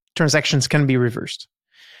transactions can be reversed.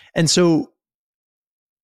 And so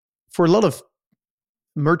for a lot of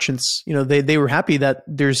merchants, they were happy that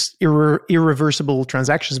there's irreversible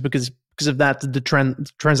transactions because of that, the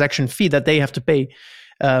transaction fee that they have to pay,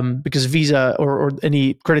 because Visa or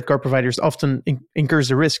any credit card providers often incurs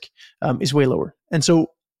the risk, is way lower. And so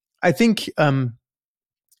I think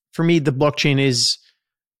for me, the blockchain is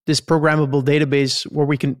this programmable database where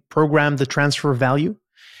we can program the transfer value.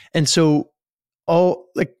 And so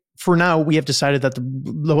for now, we have decided that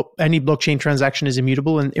any blockchain transaction is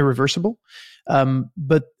immutable and irreversible.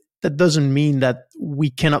 But that doesn't mean that we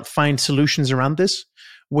cannot find solutions around this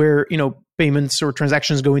where, payments or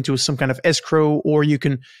transactions go into some kind of escrow, or you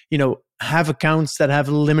can, have accounts that have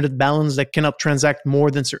a limited balance that cannot transact more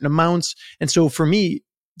than certain amounts. And so for me,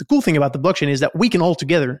 the cool thing about the blockchain is that we can all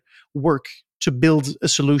together work to build a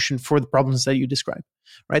solution for the problems that you describe,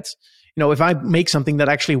 right? If I make something that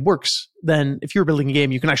actually works, then if you're building a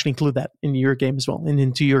game, you can actually include that in your game as well and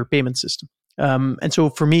into your payment system. And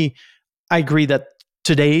so for me, I agree that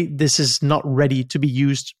today this is not ready to be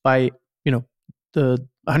used by, the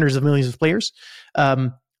hundreds of millions of players.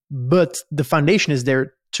 But the foundation is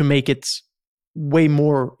there to make it way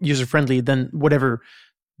more user-friendly than whatever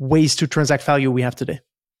ways to transact value we have today.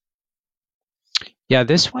 Yeah,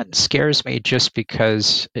 this one scares me just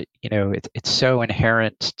because it's so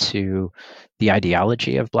inherent to the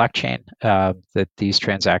ideology of blockchain that these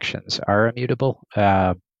transactions are immutable.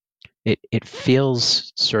 It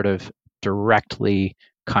feels sort of directly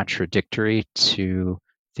contradictory to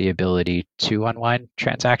the ability to unwind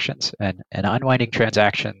transactions, and unwinding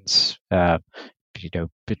transactions.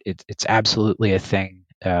 It's absolutely a thing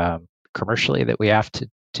commercially that we have to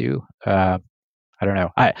do. I don't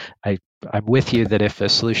know. I'm with you that if a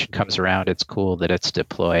solution comes around, it's cool that it's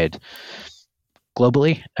deployed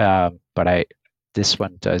globally. But this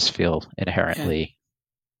one does feel inherently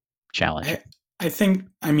challenging. I think,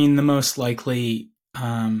 I mean, the most likely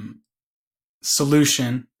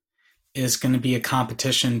solution is going to be a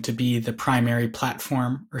competition to be the primary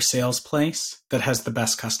platform or sales place that has the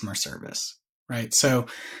best customer service, right? So,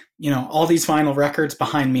 all these vinyl records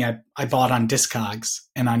behind me, I bought on Discogs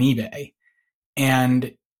and on eBay.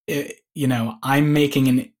 And, I'm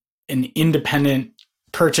making an independent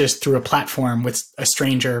purchase through a platform with a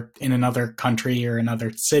stranger in another country or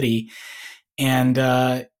another city. And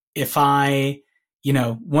if I,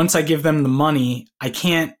 once I give them the money, I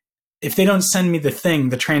can't, if they don't send me the thing,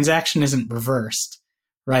 the transaction isn't reversed,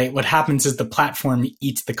 right? What happens is the platform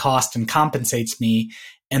eats the cost and compensates me.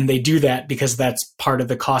 And they do that because that's part of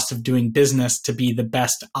the cost of doing business to be the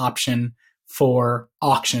best option for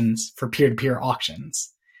auctions, for peer-to-peer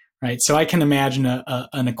auctions, right? So I can imagine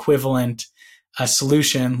an equivalent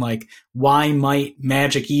solution like, why might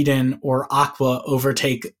Magic Eden or Aqua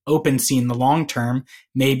overtake OpenSea in the long term?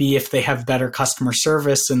 Maybe if they have better customer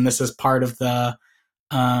service and this is part of the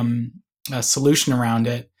solution around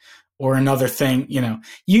it. Or another thing,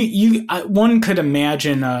 one could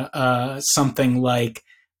imagine something like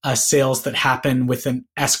sales that happen with an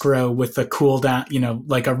escrow with a cooldown,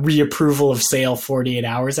 like a reapproval of sale 48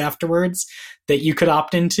 hours afterwards that you could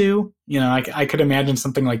opt into. I could imagine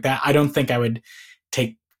something like that. I don't think I would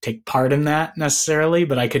take part in that necessarily,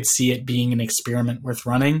 but I could see it being an experiment worth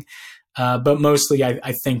running. But mostly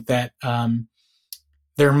I think that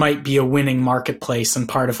there might be a winning marketplace, and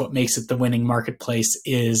part of what makes it the winning marketplace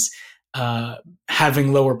is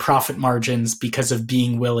having lower profit margins because of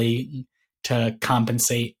being willing to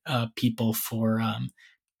compensate people for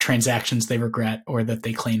transactions they regret or that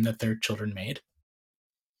they claim that their children made.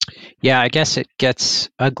 Yeah, I guess it gets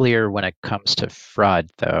uglier when it comes to fraud,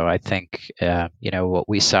 though. I think, what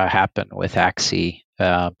we saw happen with Axie,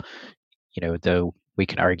 though we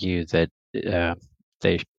can argue that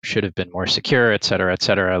they should have been more secure, et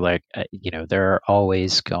cetera, like, there are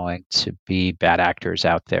always going to be bad actors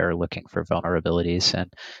out there looking for vulnerabilities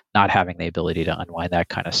and not having the ability to unwind that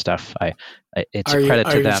kind of stuff. It's a credit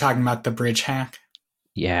to them. Are you talking about the bridge hack?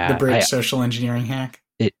 Yeah. The bridge social engineering hack?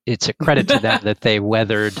 It's a credit to them that they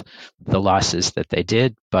weathered the losses that they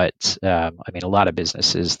did. But, a lot of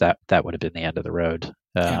businesses, that would have been the end of the road.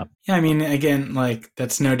 Yeah, I mean, again, like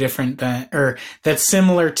that's no different than, or that's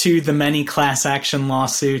similar to the many class action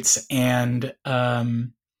lawsuits and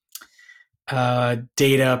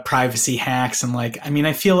data privacy hacks. And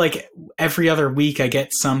I feel like every other week I get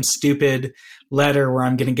some stupid letter where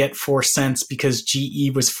I'm going to get 4 cents because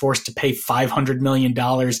GE was forced to pay $500 million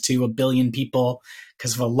to a billion people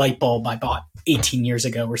because of a light bulb I bought 18 years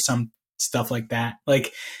ago or some stuff like that.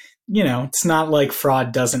 It's not like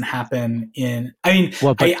fraud doesn't happen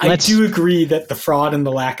I do agree that the fraud and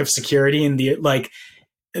the lack of security and the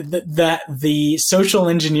social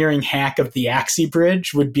engineering hack of the Axie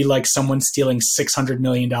bridge would be like someone stealing $600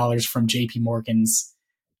 million from JP Morgan's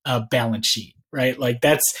balance sheet, right? Like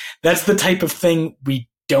that's the type of thing we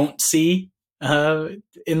don't see in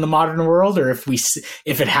the modern world, or if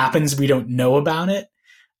it happens, we don't know about it.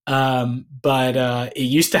 But it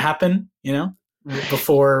used to happen,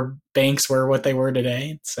 before banks were what they were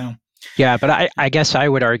today. So yeah, but I guess I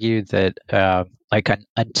would argue that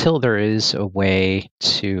until there is a way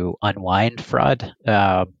to unwind fraud,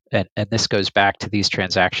 and this goes back to these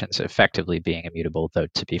transactions effectively being immutable, though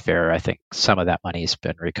to be fair, I think some of that money's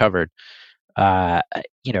been recovered.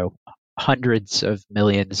 Hundreds of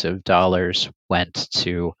millions of dollars went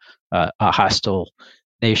to a hostile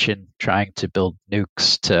nation trying to build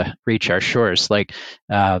nukes to reach our shores.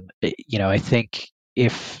 I think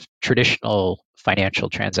if traditional financial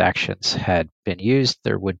transactions had been used,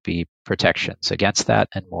 there would be protections against that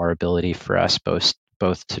and more ability for us both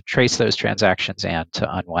to trace those transactions and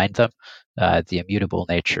to unwind them. The immutable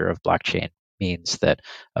nature of blockchain means that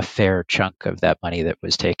a fair chunk of that money that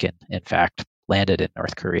was taken, in fact, landed in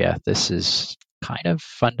North Korea. This is kind of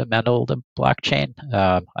fundamental to blockchain.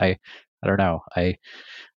 I don't know.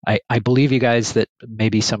 I believe you guys that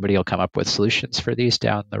maybe somebody will come up with solutions for these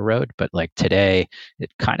down the road, but like today,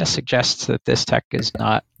 it kind of suggests that this tech is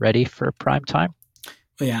not ready for prime time.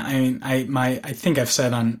 Well, yeah, I mean, I think I've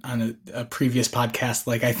said on a previous podcast,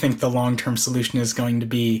 I think the long-term solution is going to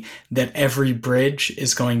be that every bridge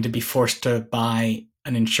is going to be forced to buy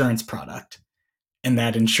an insurance product. And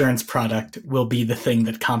that insurance product will be the thing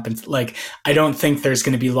that compensates. I don't think there's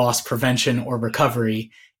going to be loss prevention or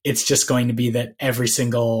recovery. It's just going to be that every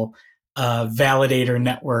single validator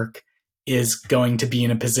network is going to be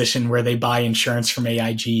in a position where they buy insurance from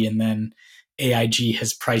AIG, and then AIG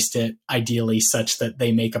has priced it ideally such that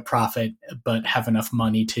they make a profit but have enough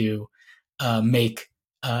money to make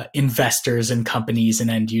investors and companies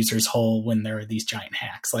and end users whole when there are these giant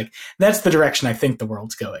hacks. Like, that's the direction I think the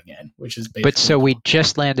world's going in, which is basically. But so we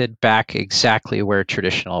just landed back exactly where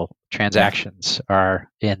traditional transactions are,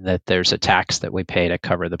 in that there's a tax that we pay to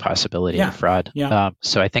cover the possibility of fraud.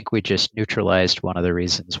 So I think we just neutralized one of the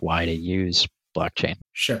reasons why to use blockchain.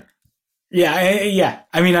 Sure. Yeah.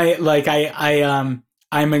 I mean,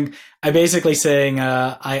 I'm basically saying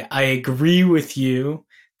I agree with you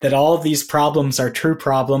that all of these problems are true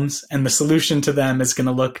problems, and the solution to them is going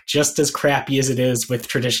to look just as crappy as it is with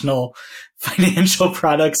traditional financial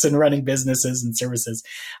products and running businesses and services.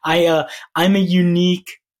 I'm a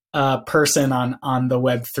unique person on the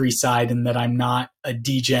Web3 side, in that I'm not a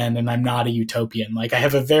degen and I'm not a utopian. Like, I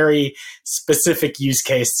have a very specific use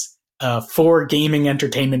case for gaming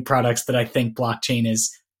entertainment products that I think blockchain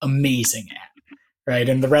is amazing at, right?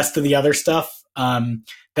 And the rest of the other stuff,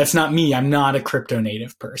 that's not me. I'm not a crypto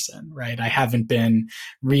native person, right? I haven't been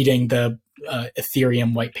reading the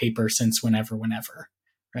Ethereum white paper since whenever,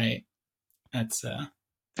 right? That's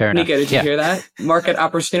fair enough. Nika, did you hear that? Market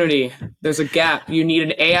opportunity. There's a gap. You need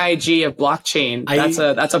an AIG of blockchain.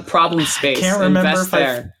 That's a problem space. I can't remember Invest if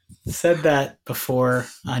there. I've said that before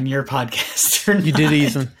on your podcast or not. You did,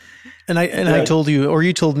 Ethan. And I told you, or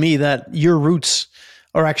you told me, that your roots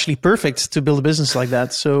are actually perfect to build a business like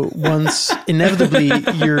that. So once inevitably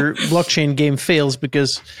your blockchain game fails,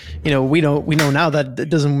 because we know now that it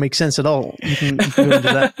doesn't make sense at all, you can go into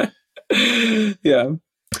that. Yeah.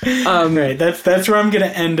 Right. That's where I'm going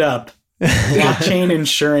to end up. Blockchain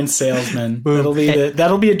insurance salesman.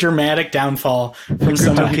 That'll be a dramatic downfall from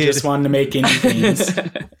someone who just wanted to make indie games.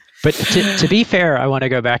 But to be fair, I want to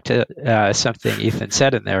go back to something Ethan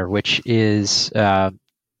said in there, which is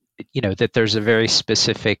that there's a very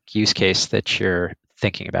specific use case that you're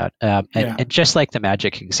thinking about. And just like the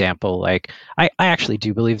magic example, like I actually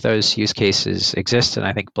do believe those use cases exist, and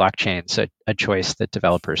I think blockchain's a choice that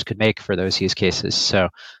developers could make for those use cases. So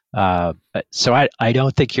I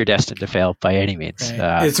don't think you're destined to fail by any means.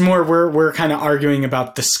 Right. It's more we're kind of arguing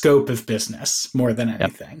about the scope of business more than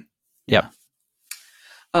anything. Yep.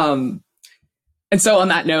 And so on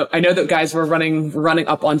that note, I know that guys were running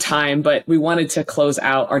up on time, but we wanted to close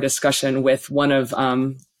out our discussion with one of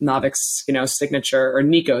Navik's,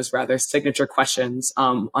 Nico's signature questions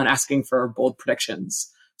on asking for bold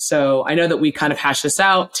predictions. So I know that we kind of hashed this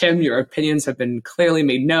out. Tim, your opinions have been clearly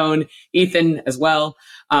made known. Ethan as well.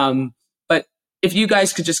 But if you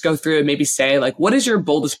guys could just go through and maybe say, like, what is your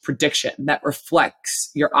boldest prediction that reflects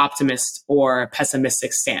your optimist or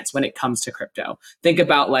pessimistic stance when it comes to crypto? Think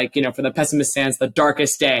about, for the pessimist stance, the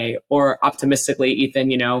darkest day, or optimistically, Ethan,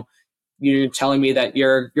 you're telling me that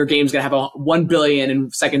your game's going to have 1 billion in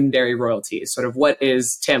secondary royalties. Sort of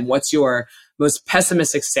Tim, what's your most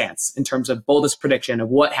pessimistic stance in terms of boldest prediction of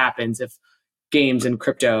what happens if games and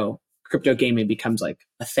crypto gaming becomes like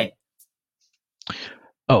a thing?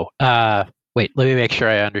 Wait, let me make sure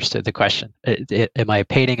I understood the question. Am I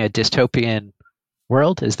painting a dystopian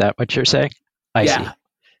world? Is that what you're saying? I see.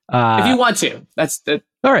 If you want to, that's the.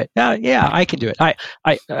 All right. I can do it.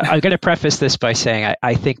 I'm going to preface this by saying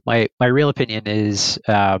I think my real opinion is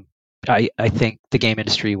I think the game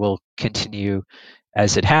industry will continue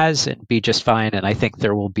as it has and be just fine. And I think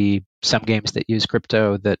there will be some games that use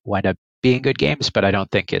crypto that wind up being good games, but I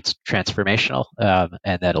don't think it's transformational,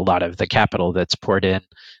 and that a lot of the capital that's poured in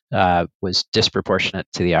was disproportionate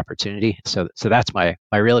to the opportunity. So that's my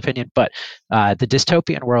real opinion. But the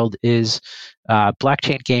dystopian world is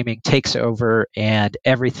blockchain gaming takes over, and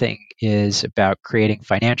everything is about creating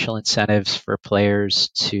financial incentives for players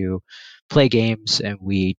to play games, and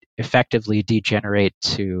we effectively degenerate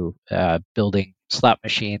to building slot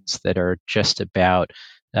machines that are just about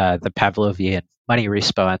the Pavlovian money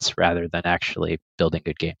response rather than actually building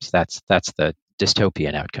good games. That's the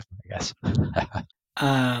dystopian outcome, I guess.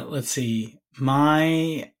 Let's see.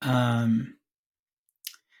 My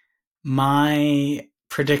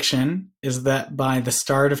prediction is that by the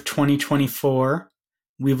start of 2024,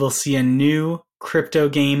 we will see a new crypto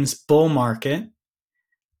games bull market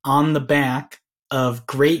on the back of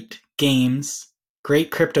great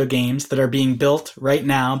crypto games that are being built right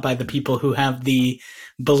now by the people who have the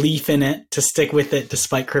belief in it to stick with it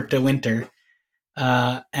despite crypto winter.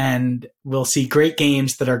 And we'll see great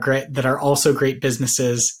games that are also great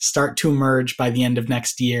businesses start to emerge by the end of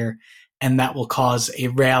next year. And that will cause a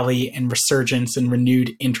rally and resurgence and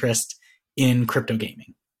renewed interest in crypto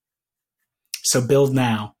gaming. So build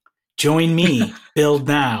now. Join me. Build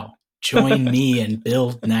now. Join me and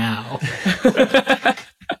build now.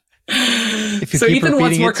 So Ethan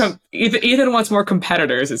wants more. Ethan wants more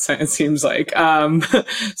competitors. It seems like. Again,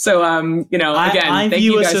 I thank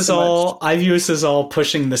view you us guys as so all. much. I view us as all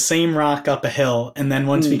pushing the same rock up a hill, and then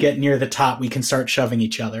once we get near the top, we can start shoving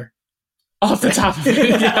each other off the top of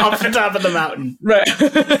it. off the top of the mountain. Right.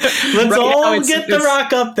 Let's all get the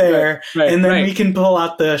rock up there, and then we can pull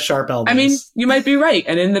out the sharp elbows. I mean, you might be right.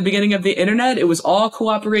 And in the beginning of the internet, it was all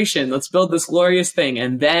cooperation. Let's build this glorious thing,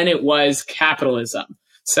 and then it was capitalism.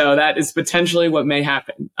 So that is potentially what may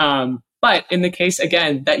happen. But in the case,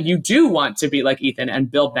 again, that you do want to be like Ethan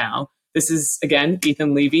and build now, this is, again,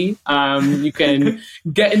 Ethan Levy. You can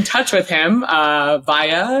get in touch with him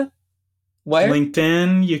via where?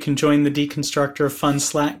 LinkedIn. You can join the Deconstructor Fun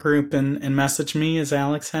Slack group and message me, as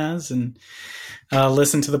Alex has, and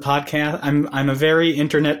listen to the podcast. I'm a very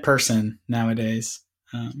internet person nowadays.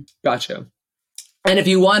 Gotcha. And if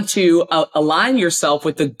you want to align yourself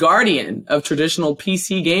with the guardian of traditional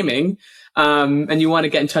PC gaming, and you want to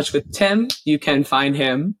get in touch with Tim, you can find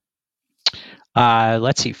him.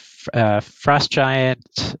 Let's see.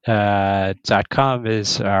 Frostgiant.com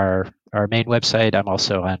is our main website. I'm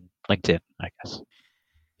also on LinkedIn, I guess.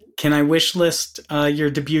 Can I wish list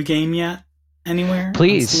your debut game yet? Anywhere?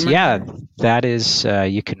 Please, yeah. That is,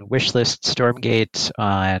 you can wishlist Stormgate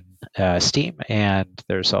on Steam, and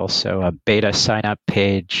there's also a beta sign-up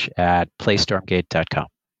page at playstormgate.com.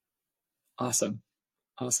 Awesome.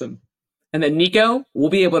 And then Nico,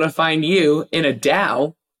 we'll be able to find you in a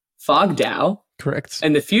DAO, Fog DAO. Correct.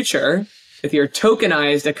 In the future with your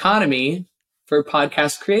tokenized economy for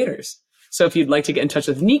podcast creators. So if you'd like to get in touch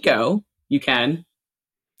with Nico, you can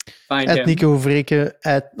find him. At Nico Vreke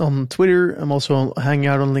on Twitter. I'm also hanging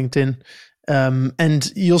out on LinkedIn.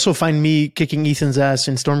 And you also find me kicking Ethan's ass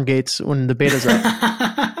in Stormgate when the beta's out.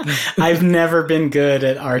 I've never been good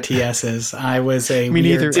at RTSs. I was a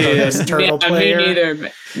weird turtle player.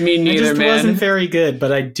 Me neither, I just man. wasn't very good,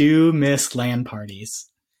 but I do miss LAN parties.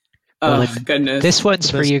 Oh, goodness. This one's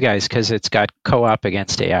for you guys because it's got co-op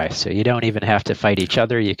against AI, so you don't even have to fight each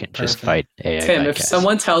other. You can just fight AI. Tim, if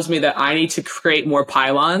someone tells me that I need to create more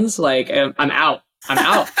pylons, like, I'm out.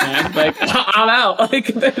 Man. Like, I'm out. Like,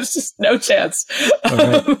 there's just no chance. All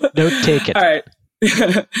right. Note taken. All right.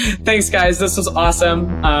 Thanks, guys. This was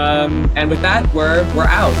awesome. And with that, we're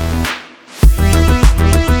out.